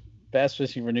Bass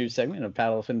Fishing Renewed segment of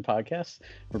Paddle and Fin Podcast.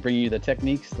 We're bringing you the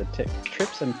techniques, the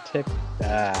trips and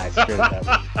I screwed it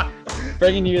up.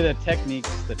 Bringing you the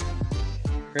techniques, the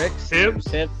tricks, and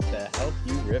tips to help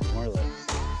you rip more lips.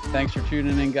 Thanks for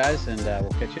tuning in, guys, and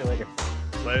we'll catch you later.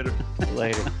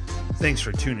 Later. Thanks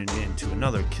for tuning in to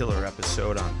another killer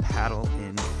episode on Paddle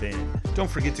and Fin. Don't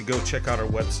forget to go check out our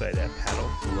website at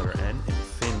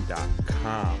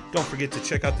paddle_n_fin.com. Don't forget to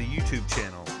check out the YouTube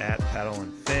channel at Paddle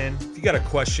and Fin. If you got a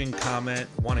question, comment,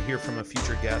 want to hear from a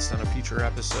future guest on a future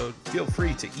episode, feel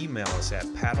free to email us at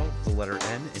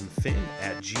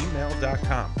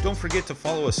paddle_n_fin@gmail.com. Don't forget to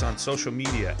follow us on social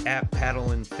media at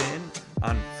Paddle and Fin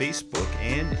on Facebook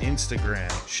and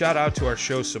Instagram. Shout out to our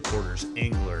show supporters,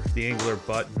 Angler. The Angler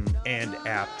button and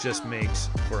app just makes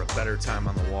for a better time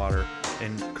on the water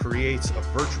and creates a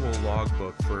virtual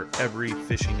logbook for every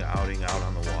fishing outing out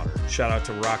on the water. Shout out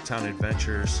to Rocktown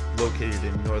Adventures, located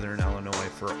in northern Illinois,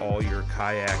 for all your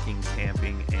kayaking,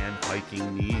 camping, and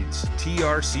hiking needs.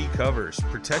 TRC Covers,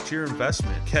 protect your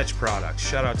investment. Catch Products,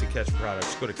 shout out to Catch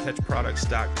Products. Go to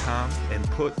catchproducts.com and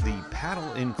put the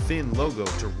Paddle and Fin logo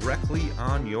directly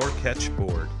on your catch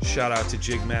board. Shout out to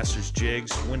Jig Masters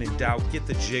Jigs. When in doubt, get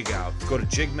the jig out. Go to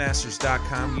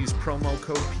jigmasters.com, use promo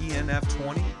code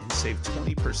PNF20 and save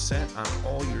 20% on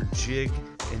all your jig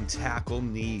and tackle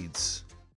needs.